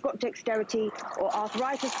 if you've got dexterity or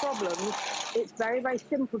arthritis problems, it's very, very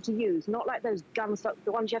simple to use, not like those gun style,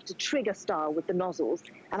 the ones you have to trigger style with the nozzles.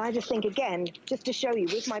 And I just think, again, just to show you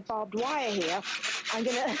with my barbed wire here, I'm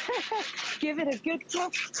going to give it a good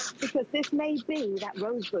test, because this may be that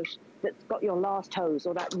rose bush that's got your last hose,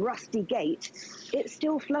 or that rusty gate. It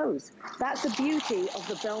still flows. That's the beauty of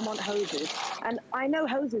the Belmont hoses. And I know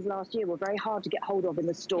hoses last year were very hard to get hold of in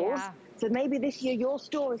the stores. Yeah. So maybe this year your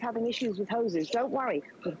store is having issues with hoses. Don't worry.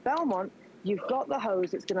 With Belmont, you've got the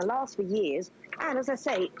hose that's going to last for years. And as I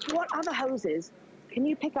say, what other hoses can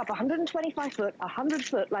you pick up 125 foot, 100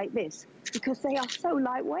 foot like this? Because they are so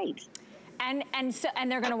lightweight. And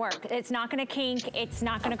they're gonna work. It's not gonna kink, it's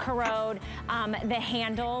not gonna corrode. The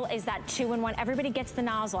handle is that 2-in-1. Everybody gets the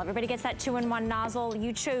nozzle. Everybody gets that 2-in-1 nozzle.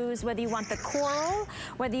 You choose whether you want the coral,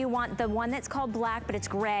 whether you want the one that's called black, but it's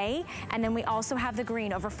gray. And then we also have the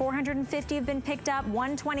green. Over 450 have been picked up.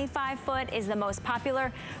 125 foot is the most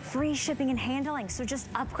popular. Free shipping and handling. So just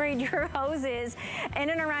upgrade your hoses in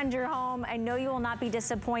and around your home. I know you will not be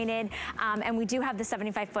disappointed. And we do have the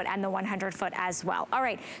 75 foot and the 100 foot as well. All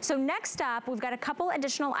right, so next up, we've got a couple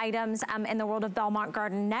additional items in the world of Belmont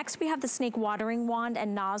Garden. Next, we have the snake watering wand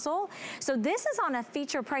and nozzle. So this is on a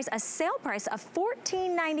feature price, a sale price of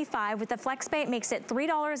 $14.95. With the FlexPay, it makes it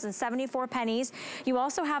 $3.74. You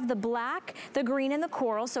also have the black, the green, and the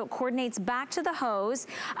coral, so it coordinates back to the hose.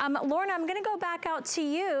 Lorna, I'm gonna go back out to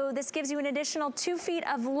you. This gives you an additional 2 feet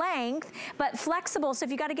of length, but flexible, so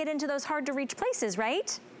if you gotta get into those hard to reach places,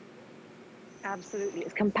 right? Absolutely.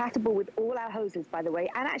 It's compatible with all our hoses, by the way,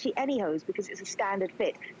 and actually any hose because it's a standard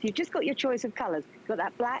fit. So you've just got your choice of colors. You've got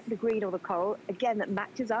that black, the green, or the coral, again, that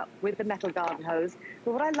matches up with the metal garden hose.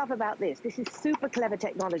 But what I love about this is super clever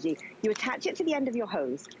technology. You attach it to the end of your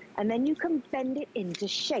hose, and then you can bend it into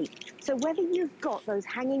shape. So whether you've got those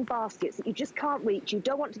hanging baskets that you just can't reach, you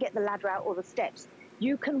don't want to get the ladder out or the steps,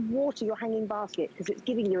 you can water your hanging basket because it's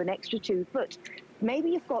giving you an extra 2 foot.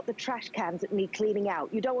 Maybe you've got the trash cans that need cleaning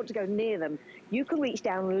out. You don't want to go near them. You can reach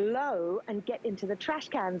down low and get into the trash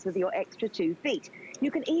cans with your extra 2 feet.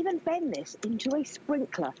 You can even bend this into a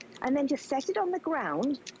sprinkler and then just set it on the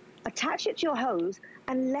ground, attach it to your hose,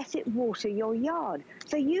 and let it water your yard.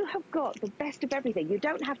 So you have got the best of everything. You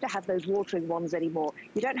don't have to have those watering wands anymore.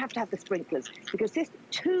 You don't have to have the sprinklers because this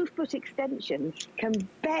 2 foot extension can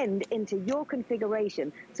bend into your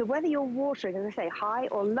configuration. So whether you're watering, as I say, high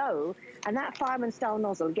or low, and that fireman style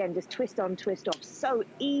nozzle, again, just twist on, twist off, so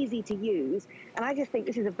easy to use. And I just think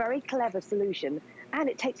this is a very clever solution. And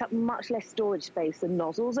it takes up much less storage space than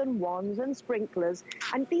nozzles and wands and sprinklers.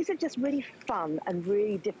 And these are just really fun and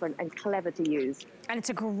really different and clever to use. And it's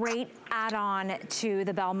a great add-on to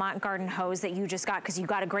the Belmont Garden hose that you just got because you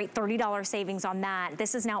got a great $30 savings on that.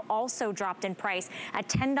 This is now also dropped in price at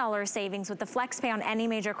 $10 savings with the FlexPay on any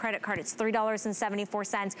major credit card. It's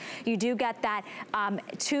 $3.74. You do get that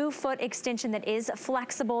 2 foot extension that is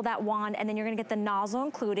flexible, that wand, and then you're gonna get the nozzle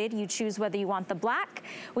included. You choose whether you want the black.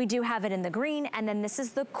 We do have it in the green, and then this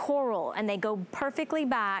is the coral, and they go perfectly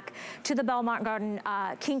back to the Belmont Garden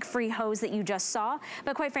kink-free hose that you just saw.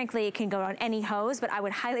 But quite frankly, it can go on any hose, but I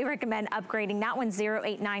would highly recommend upgrading. That one's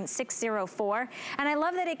 089604. And I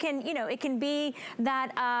love that it can, you know, it can be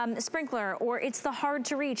that sprinkler, or it's the hard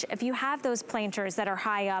to reach. If you have those planters that are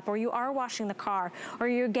high up, or you are washing the car, or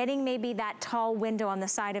you're getting maybe that tall window on the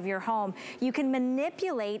side of your home, you can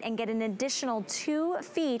manipulate and get an additional 2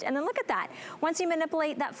 feet. And then look at that. Once you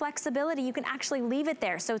manipulate that flexibility, you can actually leave it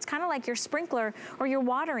there. So it's kind of like your sprinkler or your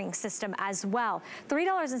watering system as well.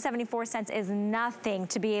 $3.74 is nothing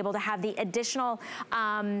to be able to have the additional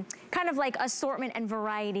kind of like assortment and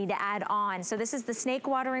variety to add on. So this is the snake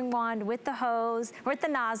watering wand with the hose, with the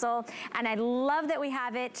nozzle, and I love that we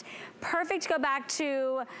have it. Perfect to go back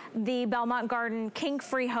to the Belmont Garden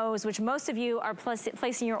kink-free hose, which most of you are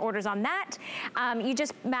placing your orders on that. You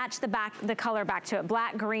just match the color back to it,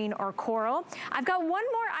 black, green, or coral. I've got one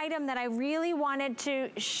more item that I really wanted to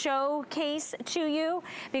showcase to you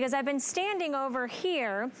because I've been standing over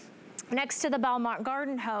here next to the Belmont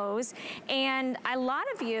Garden hose, and a lot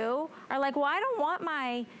of you are like, well, I don't want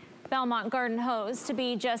my Belmont Garden hose to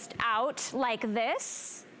be just out like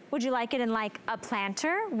this. Would you like it in like a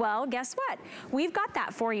planter? Well, guess what? We've got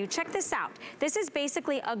that for you. Check this out. This is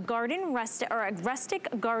basically a garden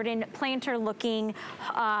rustic garden planter looking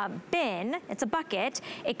bin. It's a bucket.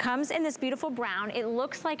 It comes in this beautiful brown. It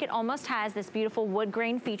looks like it almost has this beautiful wood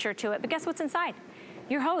grain feature to it, but guess what's inside?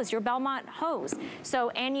 Your hose, your Belmont hose. So,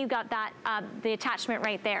 and you got that, the attachment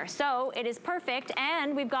right there. So it is perfect,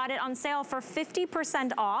 and we've got it on sale for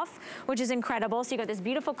 50% off, which is incredible. So you got this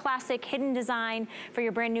beautiful classic hidden design for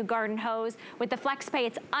your brand new garden hose. With the FlexPay,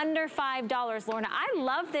 it's under $5, Lorna. I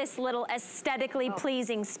love this little aesthetically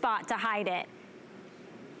pleasing spot to hide it.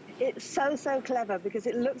 It's so, so clever because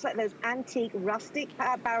it looks like those antique rustic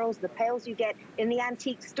barrels, the pails you get in the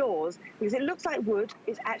antique stores, because it looks like wood.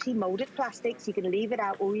 It's actually molded plastic, so you can leave it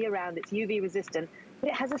out all year round. It's UV resistant,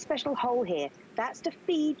 but it has a special hole here. That's to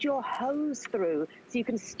feed your hose through, so you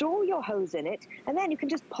can store your hose in it, and then you can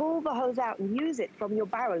just pull the hose out and use it from your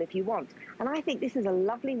barrel if you want. And I think this is a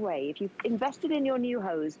lovely way, if you've invested in your new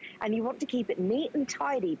hose and you want to keep it neat and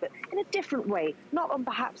tidy, but in a different way, not on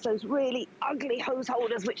perhaps those really ugly hose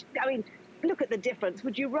holders, which, I mean, look at the difference.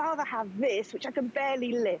 Would you rather have this, which I can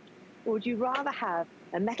barely lift, or would you rather have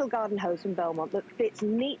a metal garden hose from Belmont that fits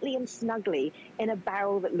neatly and snugly in a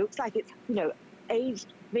barrel that looks like it's, you know, aged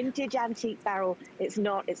vintage antique barrel? It's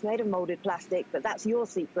not, it's made of molded plastic, but that's your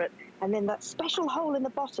secret. And then that special hole in the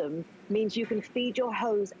bottom means you can feed your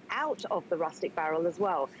hose out of the rustic barrel as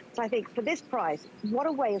well. So I think for this price, what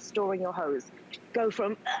a way of storing your hose. Go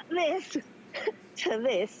from this to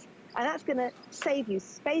this, and that's going to save you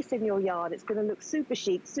space in your yard. It's going to look super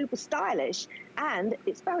chic, super stylish, and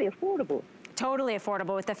it's very affordable. Totally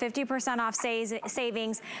affordable with the 50% off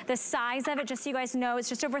savings. The size of it, just so you guys know, it's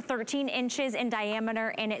just over 13 inches in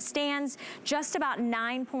diameter, and it stands just about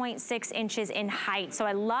 9.6 inches in height. So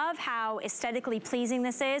I love how aesthetically pleasing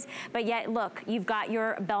this is, but yet look, you've got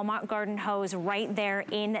your Belmont garden hose right there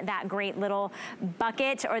in that great little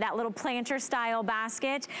bucket, or that little planter style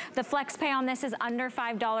basket. The flex pay on this is under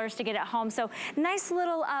 $5 to get it home. So nice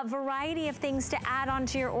little variety of things to add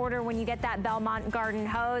onto your order when you get that Belmont garden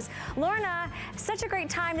hose. Lorna, such a great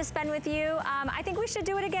time to spend with you. I think we should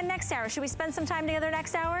do it again next hour. Should we spend some time together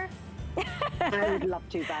next hour? I would love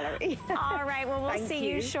to, Valerie. All right, well, we'll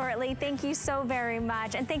see you shortly. Thank you so very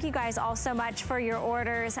much. And thank you guys all so much for your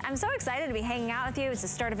orders. I'm so excited to be hanging out with you. It's the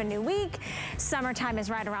start of a new week. Summertime is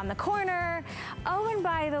right around the corner. Oh, and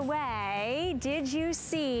by the way, did you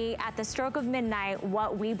see at the stroke of midnight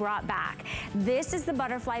what we brought back? This is the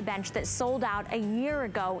butterfly bench that sold out a year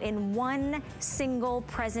ago in one single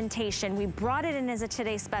presentation. We brought it in as a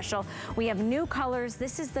Today Special. We have new colors.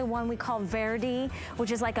 This is the one we call Verdi,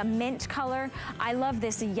 which is like a mint color. I love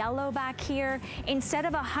this yellow back here. Instead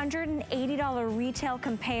of $180 retail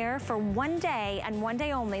compare, for one day and one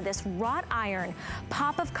day only, this wrought iron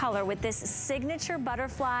pop of color with this signature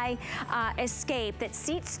butterfly escape that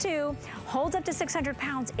seats two, holds up to 600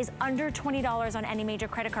 pounds, is under $20 on any major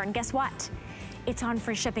credit card. And guess what? It's on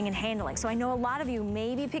free shipping and handling. So I know a lot of you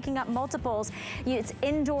may be picking up multiples. It's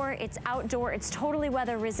indoor, it's outdoor, it's totally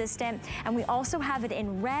weather resistant. And we also have it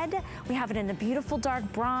in red, we have it in the beautiful dark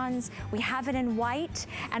bronze, we have it in white,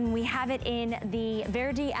 and we have it in the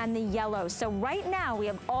Verdi and the yellow. So right now we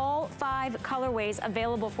have all 5 colorways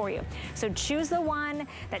available for you. So choose the one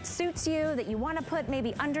that suits you, that you want to put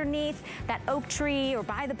maybe underneath that oak tree or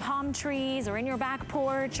by the palm trees or in your back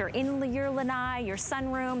porch or in your lanai, your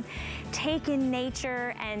sunroom. Take in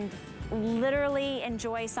nature and literally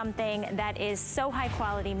enjoy something that is so high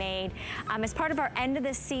quality made. As part of our end of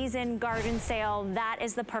the season garden sale, that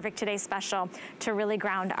is the perfect Today Special to really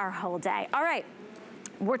ground our whole day. All right,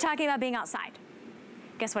 we're talking about being outside.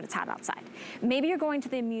 Guess what? It's hot outside. Maybe you're going to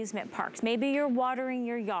the amusement parks. Maybe you're watering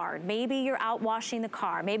your yard. Maybe you're out washing the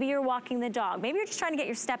car. Maybe you're walking the dog. Maybe you're just trying to get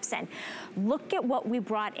your steps in. Look at what we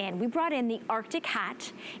brought in. We brought in the Arctic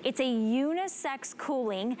hat. It's a unisex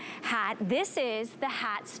cooling hat. This is the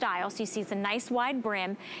hat style. So you see it's a nice wide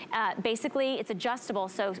brim. Basically, it's adjustable,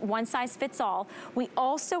 so one size fits all. We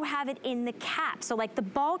also have it in the cap, so like the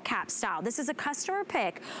ball cap style. This is a customer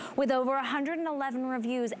pick with over 111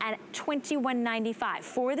 reviews at $21.95.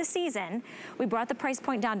 For the season, we brought the price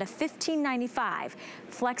point down to $15.95.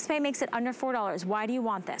 FlexPay makes it under $4. Why do you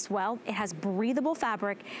want this? Well, it has breathable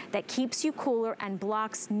fabric that keeps you cooler and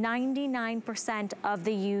blocks 99% of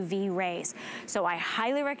the UV rays. So I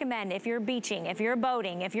highly recommend, if you're beaching, if you're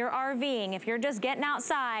boating, if you're RVing, if you're just getting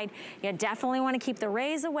outside, you definitely want to keep the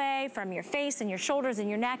rays away from your face and your shoulders and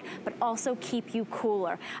your neck, but also keep you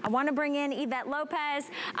cooler. I want to bring in Yvette Lopez.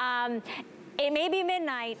 It may be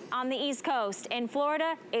midnight on the East Coast. In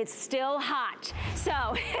Florida, it's still hot.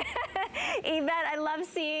 So, Yvette, I love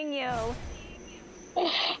seeing you.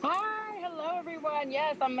 Hi, hello everyone.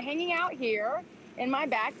 Yes, I'm hanging out here in my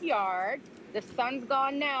backyard. The sun's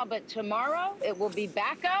gone now, but tomorrow it will be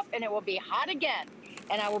back up and it will be hot again.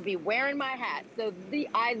 And I will be wearing my hat. So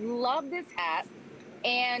I love this hat.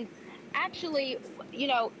 And actually, you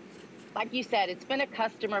know, like you said, it's been a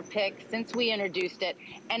customer pick since we introduced it.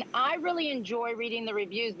 And I really enjoy reading the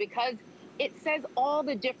reviews because it says all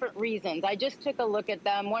the different reasons. I just took a look at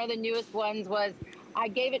them. One of the newest ones was, I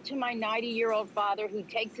gave it to my 90-year-old father who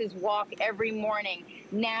takes his walk every morning.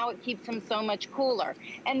 Now it keeps him so much cooler.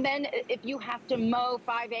 And then if you have to mow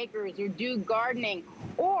 5 acres or do gardening,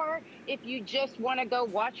 or if you just want to go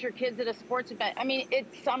watch your kids at a sports event. I mean,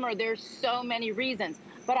 it's summer. There's so many reasons.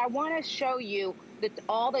 But I want to show you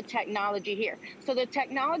all the technology here. So the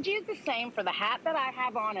technology is the same for the hat that I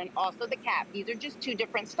have on and also the cap. These are just 2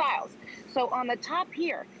 different styles. So on the top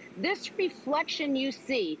here, this reflection you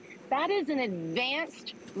see, that is an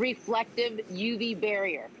advanced reflective UV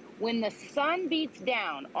barrier. When the sun beats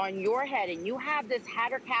down on your head and you have this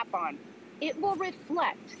hat or cap on, it will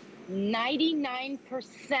reflect 99%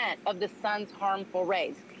 of the sun's harmful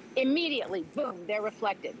rays. immediately, boom, they're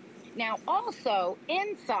reflected. Now, also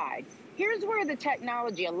inside, here's where the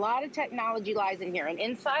technology, a lot of technology lies in here. And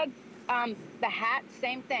inside the hat,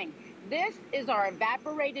 same thing. This is our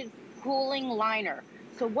evaporated cooling liner.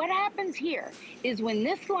 So what happens here is when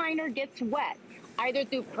this liner gets wet, either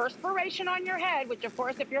through perspiration on your head, which of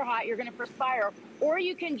course, if you're hot, you're gonna perspire, or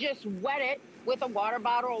you can just wet it with a water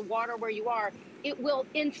bottle or water where you are, it will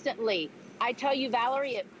instantly, I tell you,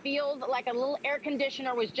 Valerie, it feels like a little air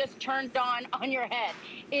conditioner was just turned on your head.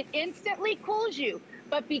 It instantly cools you,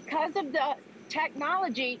 but because of the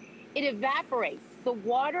technology, it evaporates. The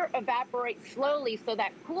water evaporates slowly, so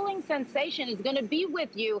that cooling sensation is gonna be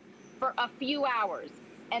with you for a few hours,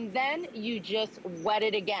 and then you just wet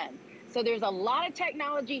it again. So there's a lot of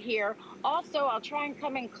technology here. Also, I'll try and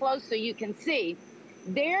come in close so you can see,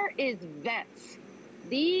 there is vents.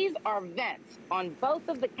 These are vents on both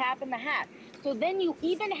of the cap and the hat. So then you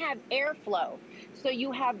even have airflow. So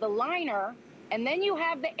you have the liner, and then you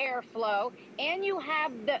have the airflow, and you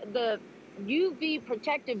have the UV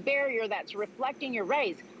protective barrier that's reflecting your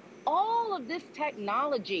rays. All of this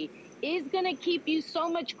technology is gonna keep you so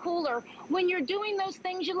much cooler when you're doing those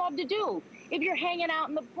things you love to do. If you're hanging out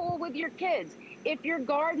in the pool with your kids, if you're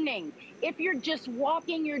gardening, if you're just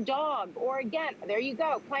walking your dog, or again, there you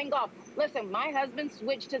go, playing golf. Listen, my husband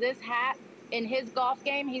switched to this hat in his golf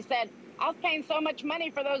game. He said, I was paying so much money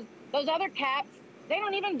for those other caps. They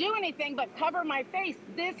don't even do anything but cover my face.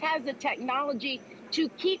 This has the technology to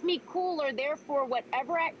keep me cooler. Therefore,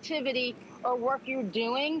 whatever activity or work you're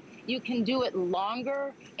doing, you can do it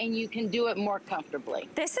longer and you can do it more comfortably.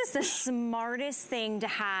 This is the smartest thing to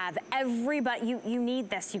have. Everybody, you need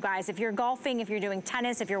this, you guys. If you're golfing, if you're doing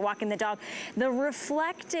tennis, if you're walking the dog, the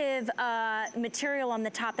reflective material on the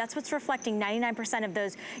top, that's what's reflecting 99% of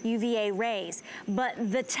those UVA rays. But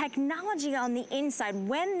the technology on the inside,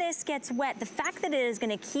 when this gets wet, the fact that it is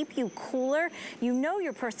gonna keep you cooler, you know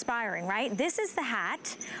you're perspiring, right? This is the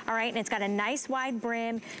hat, all right, and it's got a nice wide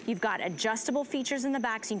brim. You've got adjustable features in the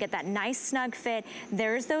back, so you can get that nice snug fit.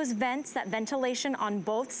 There's those vents, that ventilation on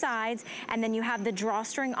both sides, and then you have the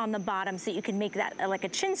drawstring on the bottom, so you can make that like a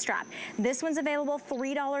chin strap. This one's available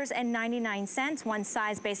 $3.99. One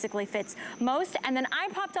size basically fits most. And then I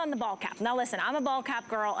popped on the ball cap. Now listen, I'm a ball cap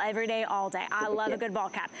girl every day, all day. I love a good ball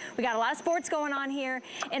cap. We got a lot of sports going on here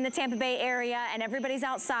in the Tampa Bay area, and everybody's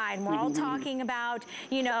outside, and we're all talking about,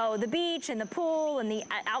 you know, the beach and the pool and the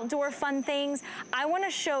outdoor fun things. I want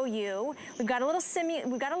to show you, we've got a little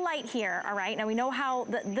we've got a light here, all right? Now we know how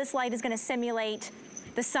this light is going to simulate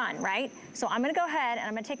the sun, right? So I'm going to go ahead and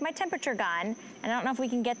I'm going to take my temperature gun, and I don't know if we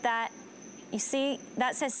can get that. You see,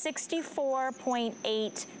 that says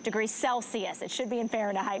 64.8 degrees Celsius. It should be in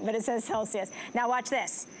Fahrenheit, but it says Celsius. Now watch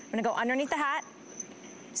this. I'm going to go underneath the hat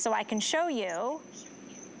so I can show you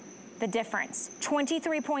the difference.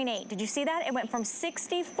 23.8. Did you see that? It went from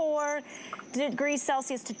 64 degrees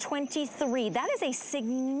Celsius to 23. That is a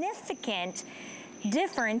significant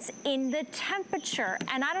difference in the temperature.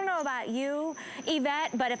 And I don't know about you,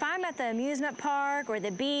 Yvette, but if I'm at the amusement park or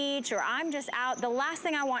the beach, or I'm just out, the last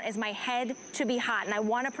thing I want is my head to be hot, and I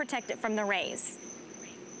want to protect it from the rays.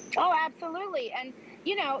 Oh, absolutely. And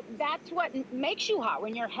you know, that's what makes you hot.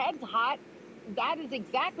 When your head's hot, that is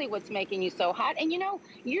exactly what's making you so hot. And you know,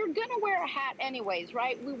 you're gonna wear a hat anyways,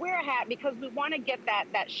 right? We wear a hat because we want to get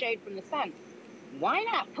that shade from the sun. Why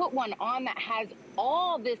not put one on that has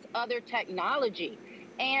all this other technology?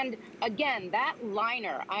 And again, that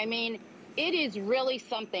liner, I mean, it is really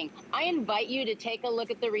something. I invite you to take a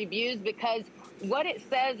look at the reviews, because what it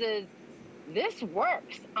says is, this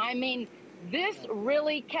works. I mean, this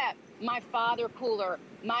really kept my father cooler,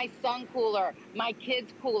 my son cooler, my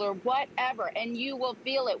kids cooler, whatever. And you will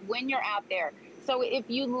feel it when you're out there. So if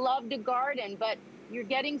you love to garden, but you're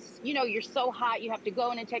getting, you know, you're so hot, you have to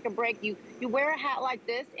go in and take a break. You wear a hat like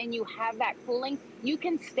this and you have that cooling, you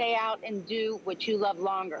can stay out and do what you love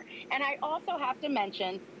longer. And I also have to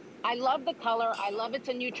mention, I love the color. I love it's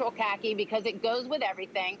a neutral khaki because it goes with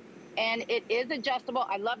everything. And it is adjustable.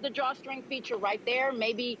 I love the drawstring feature right there.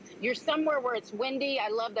 Maybe you're somewhere where it's windy. I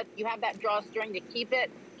love that you have that drawstring to keep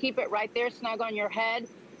it right there snug on your head.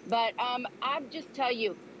 But I'll just tell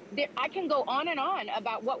you, I can go on and on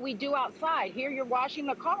about what we do outside. Here you're washing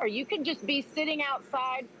the car. You could just be sitting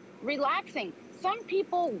outside relaxing. Some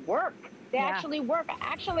people work. They actually work.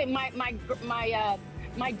 Actually,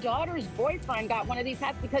 my daughter's boyfriend got one of these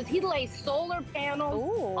hats because he lays solar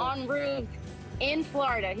panels on roofs in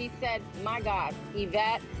Florida. He said, my God,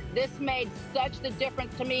 Yvette, this made such the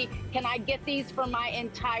difference to me. Can I get these for my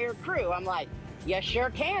entire crew? I'm like, You sure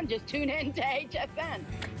can. Just tune in to HSN.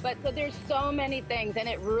 But so there's so many things, and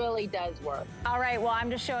it really does work. All right, well, I'm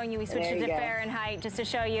just showing you. We switched it to Fahrenheit just to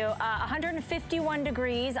show you. 151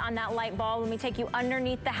 degrees on that light bulb. Let me take you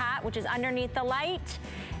underneath the hat, which is underneath the light.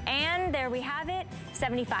 And there we have it,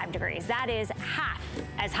 75 degrees. That is half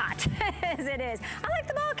as hot as it is. I like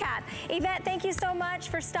the ball cap. Yvette, thank you so much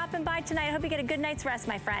for stopping by tonight. I hope you get a good night's rest,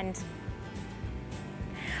 my friend.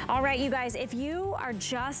 All right, you guys, if you are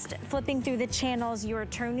just flipping through the channels, you are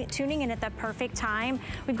tuning in at the perfect time.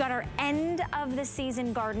 We've got our end of the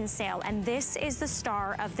season garden sale, and this is the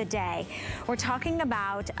star of the day. We're talking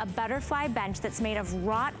about a butterfly bench that's made of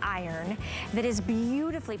wrought iron that is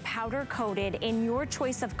beautifully powder coated in your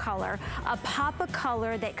choice of color, a pop of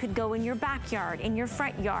color that could go in your backyard, in your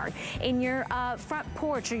front yard, in your front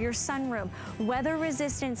porch or your sunroom. Weather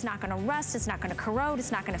resistant, it's not gonna rust, it's not gonna corrode,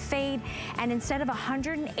 it's not gonna fade, and instead of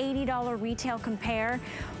 $180 retail compare,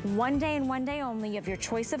 one day and one day only of your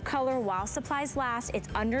choice of color while supplies last. It's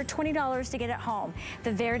under $20 to get it home.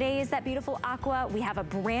 The Verde is that beautiful aqua. We have a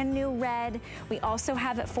brand new red. We also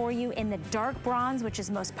have it for you in the dark bronze, which is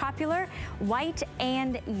most popular, white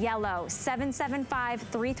and yellow.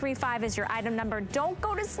 775-335 is your item number. Don't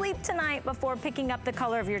go to sleep tonight before picking up the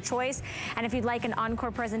color of your choice. And if you'd like an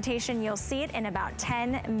encore presentation, you'll see it in about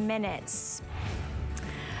 10 minutes.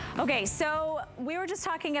 Okay, so we were just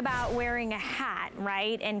talking about wearing a hat,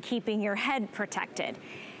 right? And keeping your head protected.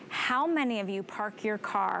 How many of you park your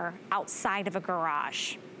car outside of a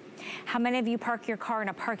garage? How many of you park your car in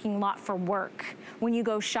a parking lot for work, when you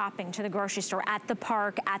go shopping, to the grocery store, at the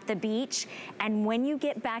park, at the beach? And when you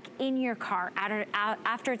get back in your car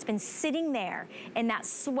after it's been sitting there in that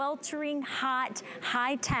sweltering hot,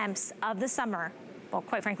 high temps of the summer, well,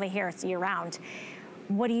 quite frankly, here it's year round,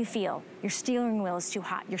 what do you feel? Your steering wheel is too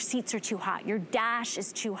hot, your seats are too hot, your dash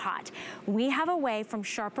is too hot. We have a way from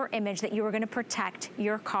Sharper Image that you are gonna protect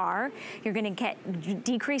your car. You're gonna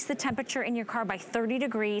decrease the temperature in your car by 30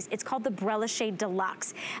 degrees. It's called the Brella Shade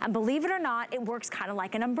Deluxe. And believe it or not, it works kind of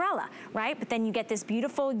like an umbrella, right? But then you get this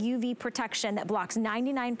beautiful UV protection that blocks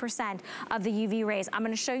 99% of the UV rays. I'm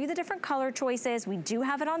gonna show you the different color choices. We do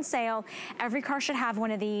have it on sale. Every car should have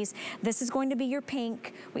one of these. This is going to be your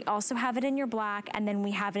pink. We also have it in your black, and then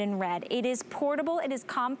we have it in red. It is portable, it is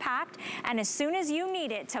compact, and as soon as you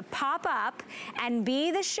need it to pop up and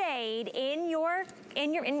be the shade in your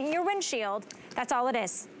windshield, that's all it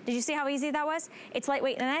is. Did you see how easy that was? It's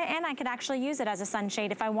lightweight, and I could actually use it as a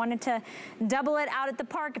sunshade if I wanted to double it out at the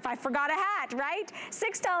park if I forgot a hat, right?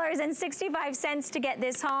 $6.65 to get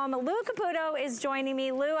this home. Lou Caputo is joining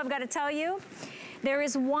me. Lou, I've got to tell you, there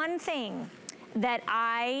is one thing that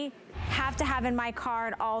I have to have in my car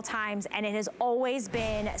at all times, and it has always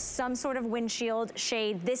been some sort of windshield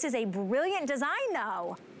shade. This is a brilliant design,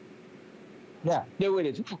 though. Yeah, no, it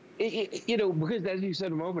is. You know, because as you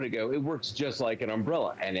said a moment ago, it works just like an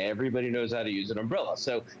umbrella, and everybody knows how to use an umbrella.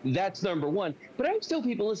 So that's number one. But I would tell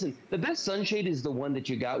people, listen, the best sunshade is the one that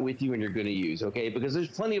you got with you and you're going to use, okay? Because there's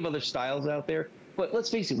plenty of other styles out there. But let's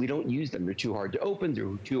face it, we don't use them. They're too hard to open.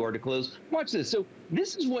 They're too hard to close. Watch this. So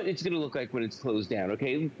this is what it's going to look like when it's closed down,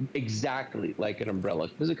 okay? Exactly like an umbrella,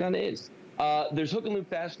 because it kind of is. There's hook and loop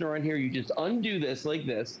fastener on here. You just undo this like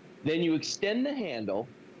this. Then you extend the handle,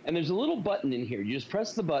 and there's a little button in here. You just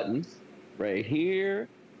press the button right here,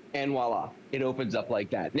 and voila, it opens up like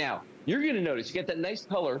that. Now, you're going to notice you get that nice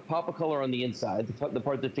color, pop of color on the inside, the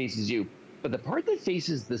part that faces you. But the part that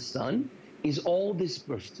faces the sun is all this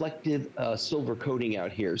reflective silver coating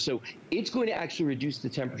out here. So it's going to actually reduce the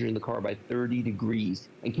temperature in the car by 30 degrees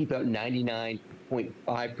and keep out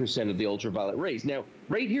 99.5% of the ultraviolet rays. Now,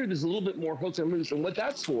 right here, there's a little bit more hooks and loops, and what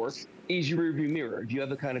that's for is your rearview mirror. If you have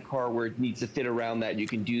the kind of car where it needs to fit around that, you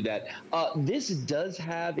can do that. This does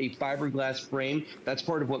have a fiberglass frame. That's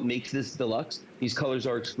part of what makes this deluxe. These colors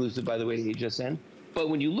are exclusive, by the way, to HSN. But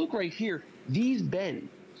when you look right here, these bend.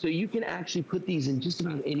 So you can actually put these in just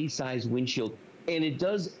about any size windshield. And it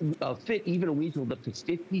does fit even a windshield up to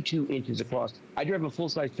 52 inches across. I drive a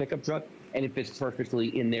full-size pickup truck, and it fits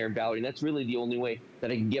perfectly in there, Valerie. And that's really the only way that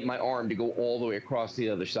I can get my arm to go all the way across the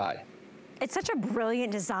other side. It's such a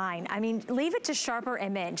brilliant design. I mean, leave it to Sharper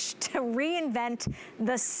Image to reinvent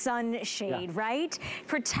the sunshade, right?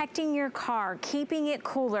 Protecting your car, keeping it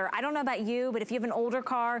cooler. I don't know about you, but if you have an older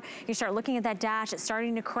car, you start looking at that dash, it's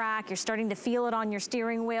starting to crack, you're starting to feel it on your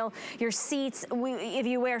steering wheel, your seats, if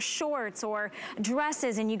you wear shorts or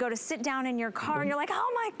dresses and you go to sit down in your car and you're like,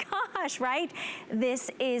 oh my gosh, right? This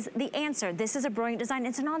is the answer. This is a brilliant design,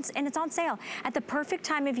 and it's on sale at the perfect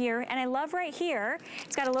time of year. And I love right here,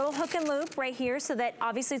 it's got a little hook and loop loop right here so that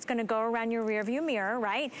obviously it's gonna go around your rear view mirror,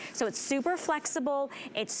 right? So it's super flexible,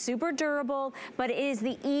 it's super durable, but it is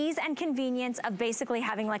the ease and convenience of basically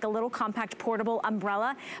having like a little compact portable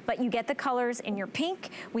umbrella, but you get the colors in your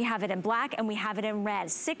pink, we have it in black, and we have it in red.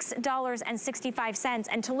 $6.65.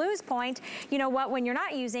 And to Lou's point, you know what, when you're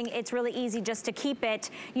not using, it's really easy just to keep it,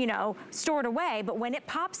 you know, stored away, but when it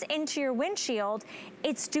pops into your windshield,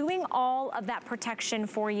 it's doing all of that protection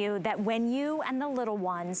for you that when you and the little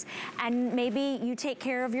ones, and maybe you take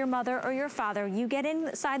care of your mother or your father, you get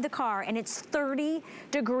inside the car and it's 30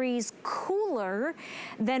 degrees cooler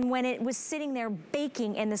than when it was sitting there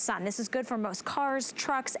baking in the sun. This is good for most cars,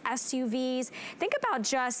 trucks, SUVs. Think about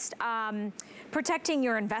just protecting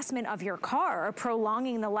your investment of your car or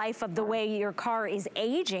prolonging the life of the way your car is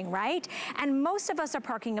aging, right? And most of us are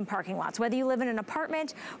parking in parking lots, whether you live in an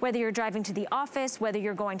apartment, whether you're driving to the office, whether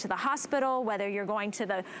you're going to the hospital, whether you're going to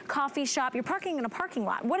the coffee shop, you're parking in a parking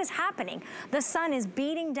lot. What is happening? The sun is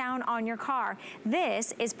beating down on your car.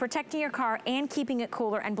 This is protecting your car and keeping it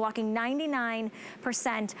cooler and blocking 99%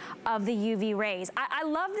 of the UV rays. I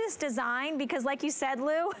love this design because like you said,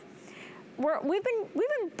 Lou, we've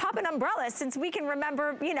been popping umbrellas since we can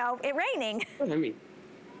remember, you know, it raining. I mean,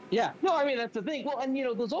 yeah, no, I mean, that's the thing. Well, and you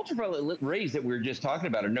know, those ultraviolet rays that we were just talking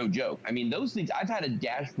about are no joke. I mean, those things, I've had a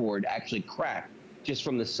dashboard actually crack just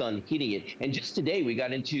from the sun hitting it. And just today we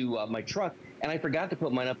got into my truck and I forgot to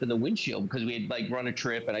put mine up in the windshield because we had like run a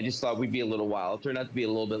trip and I just thought we'd be a little while. It turned out to be a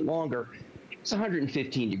little bit longer. It's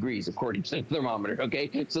 115 degrees according to the thermometer,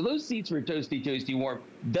 okay? So those seats were toasty, toasty warm.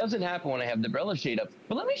 Doesn't happen when I have the umbrella shade up.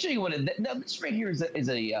 But let me show you what now this right here is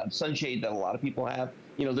a sunshade that a lot of people have.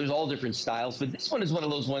 You know, there's all different styles, but this one is one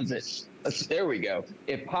of those ones that, there we go.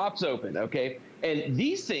 It pops open, okay? And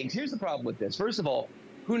these things, here's the problem with this. First of all,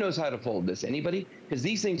 who knows how to fold this? Anybody? Because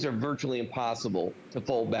these things are virtually impossible to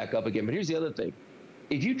fold back up again. But here's the other thing.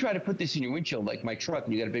 If you try to put this in your windshield, like my truck,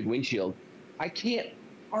 and you got a big windshield, I can't,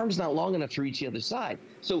 arm's not long enough to reach the other side.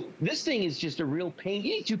 So this thing is just a real pain.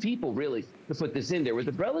 You need two people, really, to put this in there. With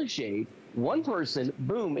the umbrella shade, one person,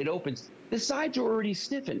 boom, it opens. The sides are already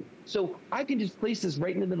stiffened. So I can just place this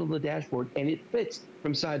right in the middle of the dashboard, and it fits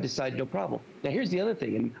from side to side, no problem. Now, here's the other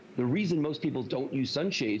thing, and the reason most people don't use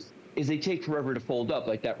sunshades is they take forever to fold up,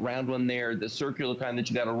 like that round one there, the circular kind that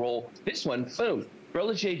you got to roll. This one, boom,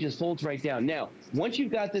 umbrella shade just folds right down. Now, once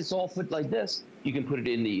you've got this all put like this, you can put it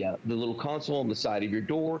in the little console on the side of your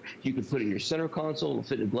door. You can put it in your center console. It'll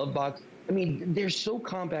fit in a glove box. I mean, they're so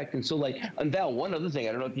compact and so light. And Val, one other thing,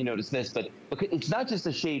 I don't know if you noticed this, but it's not just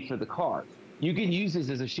a shade for the car. You can use this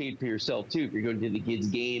as a shade for yourself, too. If you're going to the kids'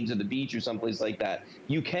 games or the beach or someplace like that,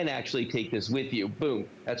 you can actually take this with you. Boom.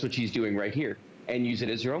 That's what she's doing right here. And use it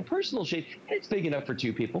as your own personal shade. And it's big enough for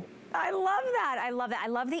two people. I love that. I love that. I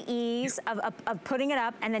love the ease of putting it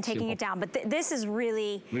up and then taking it down. But this is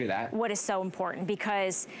really what is so important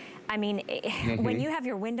because, I mean, when you have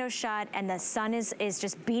your windows shut and the sun is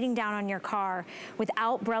just beating down on your car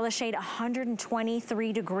without umbrella shade,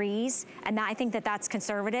 123 degrees, and I think that's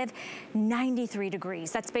conservative, 93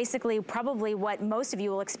 degrees. That's basically probably what most of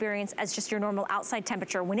you will experience as just your normal outside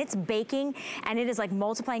temperature. When it's baking and it is like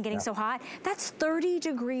multiplying, getting so hot, that's 30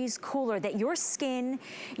 degrees cooler that your skin,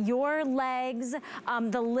 your legs,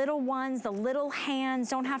 the little ones, the little hands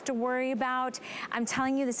don't have to worry about. I'm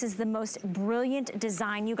telling you, this is the most brilliant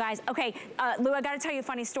design, you guys. Okay, Lou, I gotta tell you a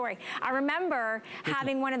funny story. I remember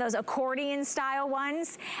having one of those accordion style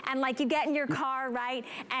ones, and like you get in your car, right,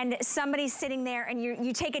 and somebody's sitting there and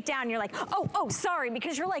you take it down, and you're like, oh, sorry,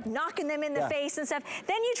 because you're like knocking them in the face and stuff.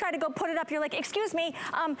 Then you try to go put it up, you're like, excuse me,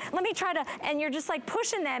 let me try to, and you're just like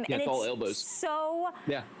pushing them, and it's all elbows. So,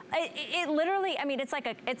 it literally, I mean, it's like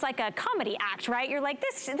a comedy act, right? You're like,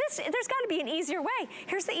 there's gotta be an easier way.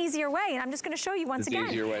 Here's the easier way, and I'm just gonna show you once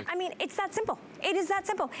again. I mean, it's that simple. It is that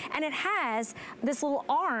simple. And it has this little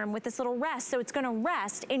arm with this little rest, so it's gonna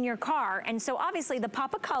rest in your car. And so obviously the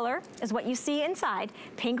pop of color is what you see inside,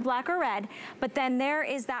 pink, black, or red, but then there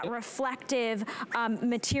is that reflective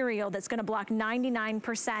material that's gonna block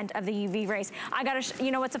 99% of the UV rays. I gotta,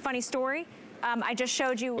 you know what's a funny story? I just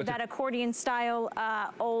showed you that accordion style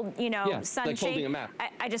old, you know, sunshade. Like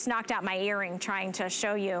I just knocked out my earring trying to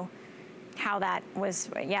show you how that was,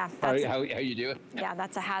 how you do it? Yeah,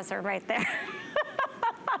 that's a hazard right there.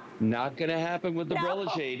 Not gonna happen with the umbrella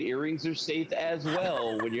shade. Earrings are safe as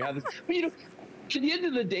well when you have this. But you know, at the end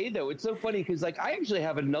of the day though, it's so funny because like I actually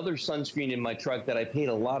have another sunscreen in my truck that I paid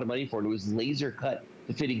a lot of money for, and it was laser cut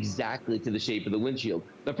to fit exactly to the shape of the windshield.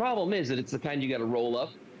 The problem is that it's the kind you gotta roll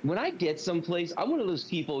up. When I get someplace, I'm one of those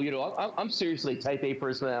people, you know, I'm seriously type A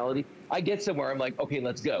personality. I get somewhere, I'm like, okay,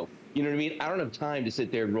 let's go. You know what I mean? I don't have time to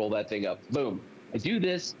sit there and roll that thing up. Boom. I do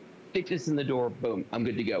this, stick this in the door, boom, I'm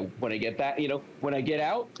good to go. When I get that, when I get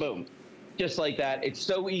out, boom, just like that. It's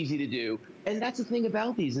so easy to do. And that's the thing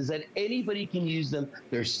about these is that anybody can use them.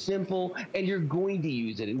 They're simple, and you're going to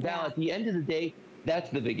use it. And Val, at the end of the day, that's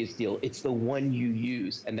the biggest deal. It's the one you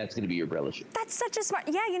use, and that's going to be your umbrella shoe. That's such a smart,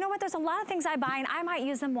 yeah, you know what? There's a lot of things I buy, and I might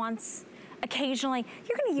use them once. Occasionally,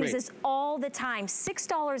 you're gonna use this all the time.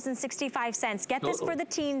 $6.65. Get this for the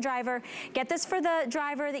teen driver. Get this for the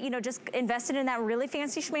driver that, just invested in that really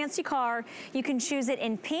fancy schmancy car. You can choose it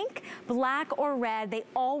in pink, black, or red. They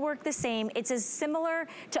all work the same. It's as similar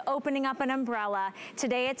to opening up an umbrella.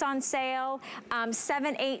 Today it's on sale.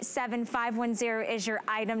 787510 is your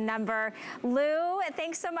item number. Lou,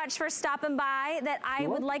 thanks so much for stopping by. That I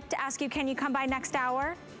would like to ask you, can you come by next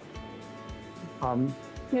hour?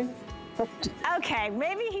 Yeah. Okay,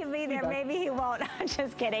 maybe he'll be there, maybe he won't. I'm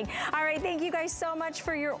just kidding. All right, thank you guys so much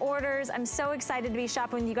for your orders. I'm so excited to be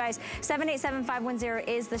shopping with you guys.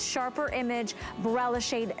 787510 is the Sharper Image Brella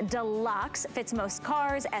Shade Deluxe. Fits most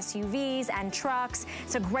cars, SUVs, and trucks.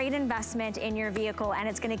 It's a great investment in your vehicle, and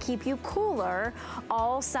it's gonna keep you cooler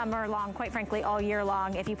all summer long, quite frankly, all year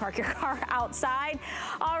long if you park your car outside.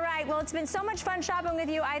 All right, well, it's been so much fun shopping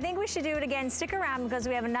with you. I think we should do it again. Stick around because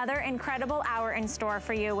we have another incredible hour in store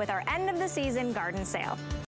for you with our end of the season garden sale.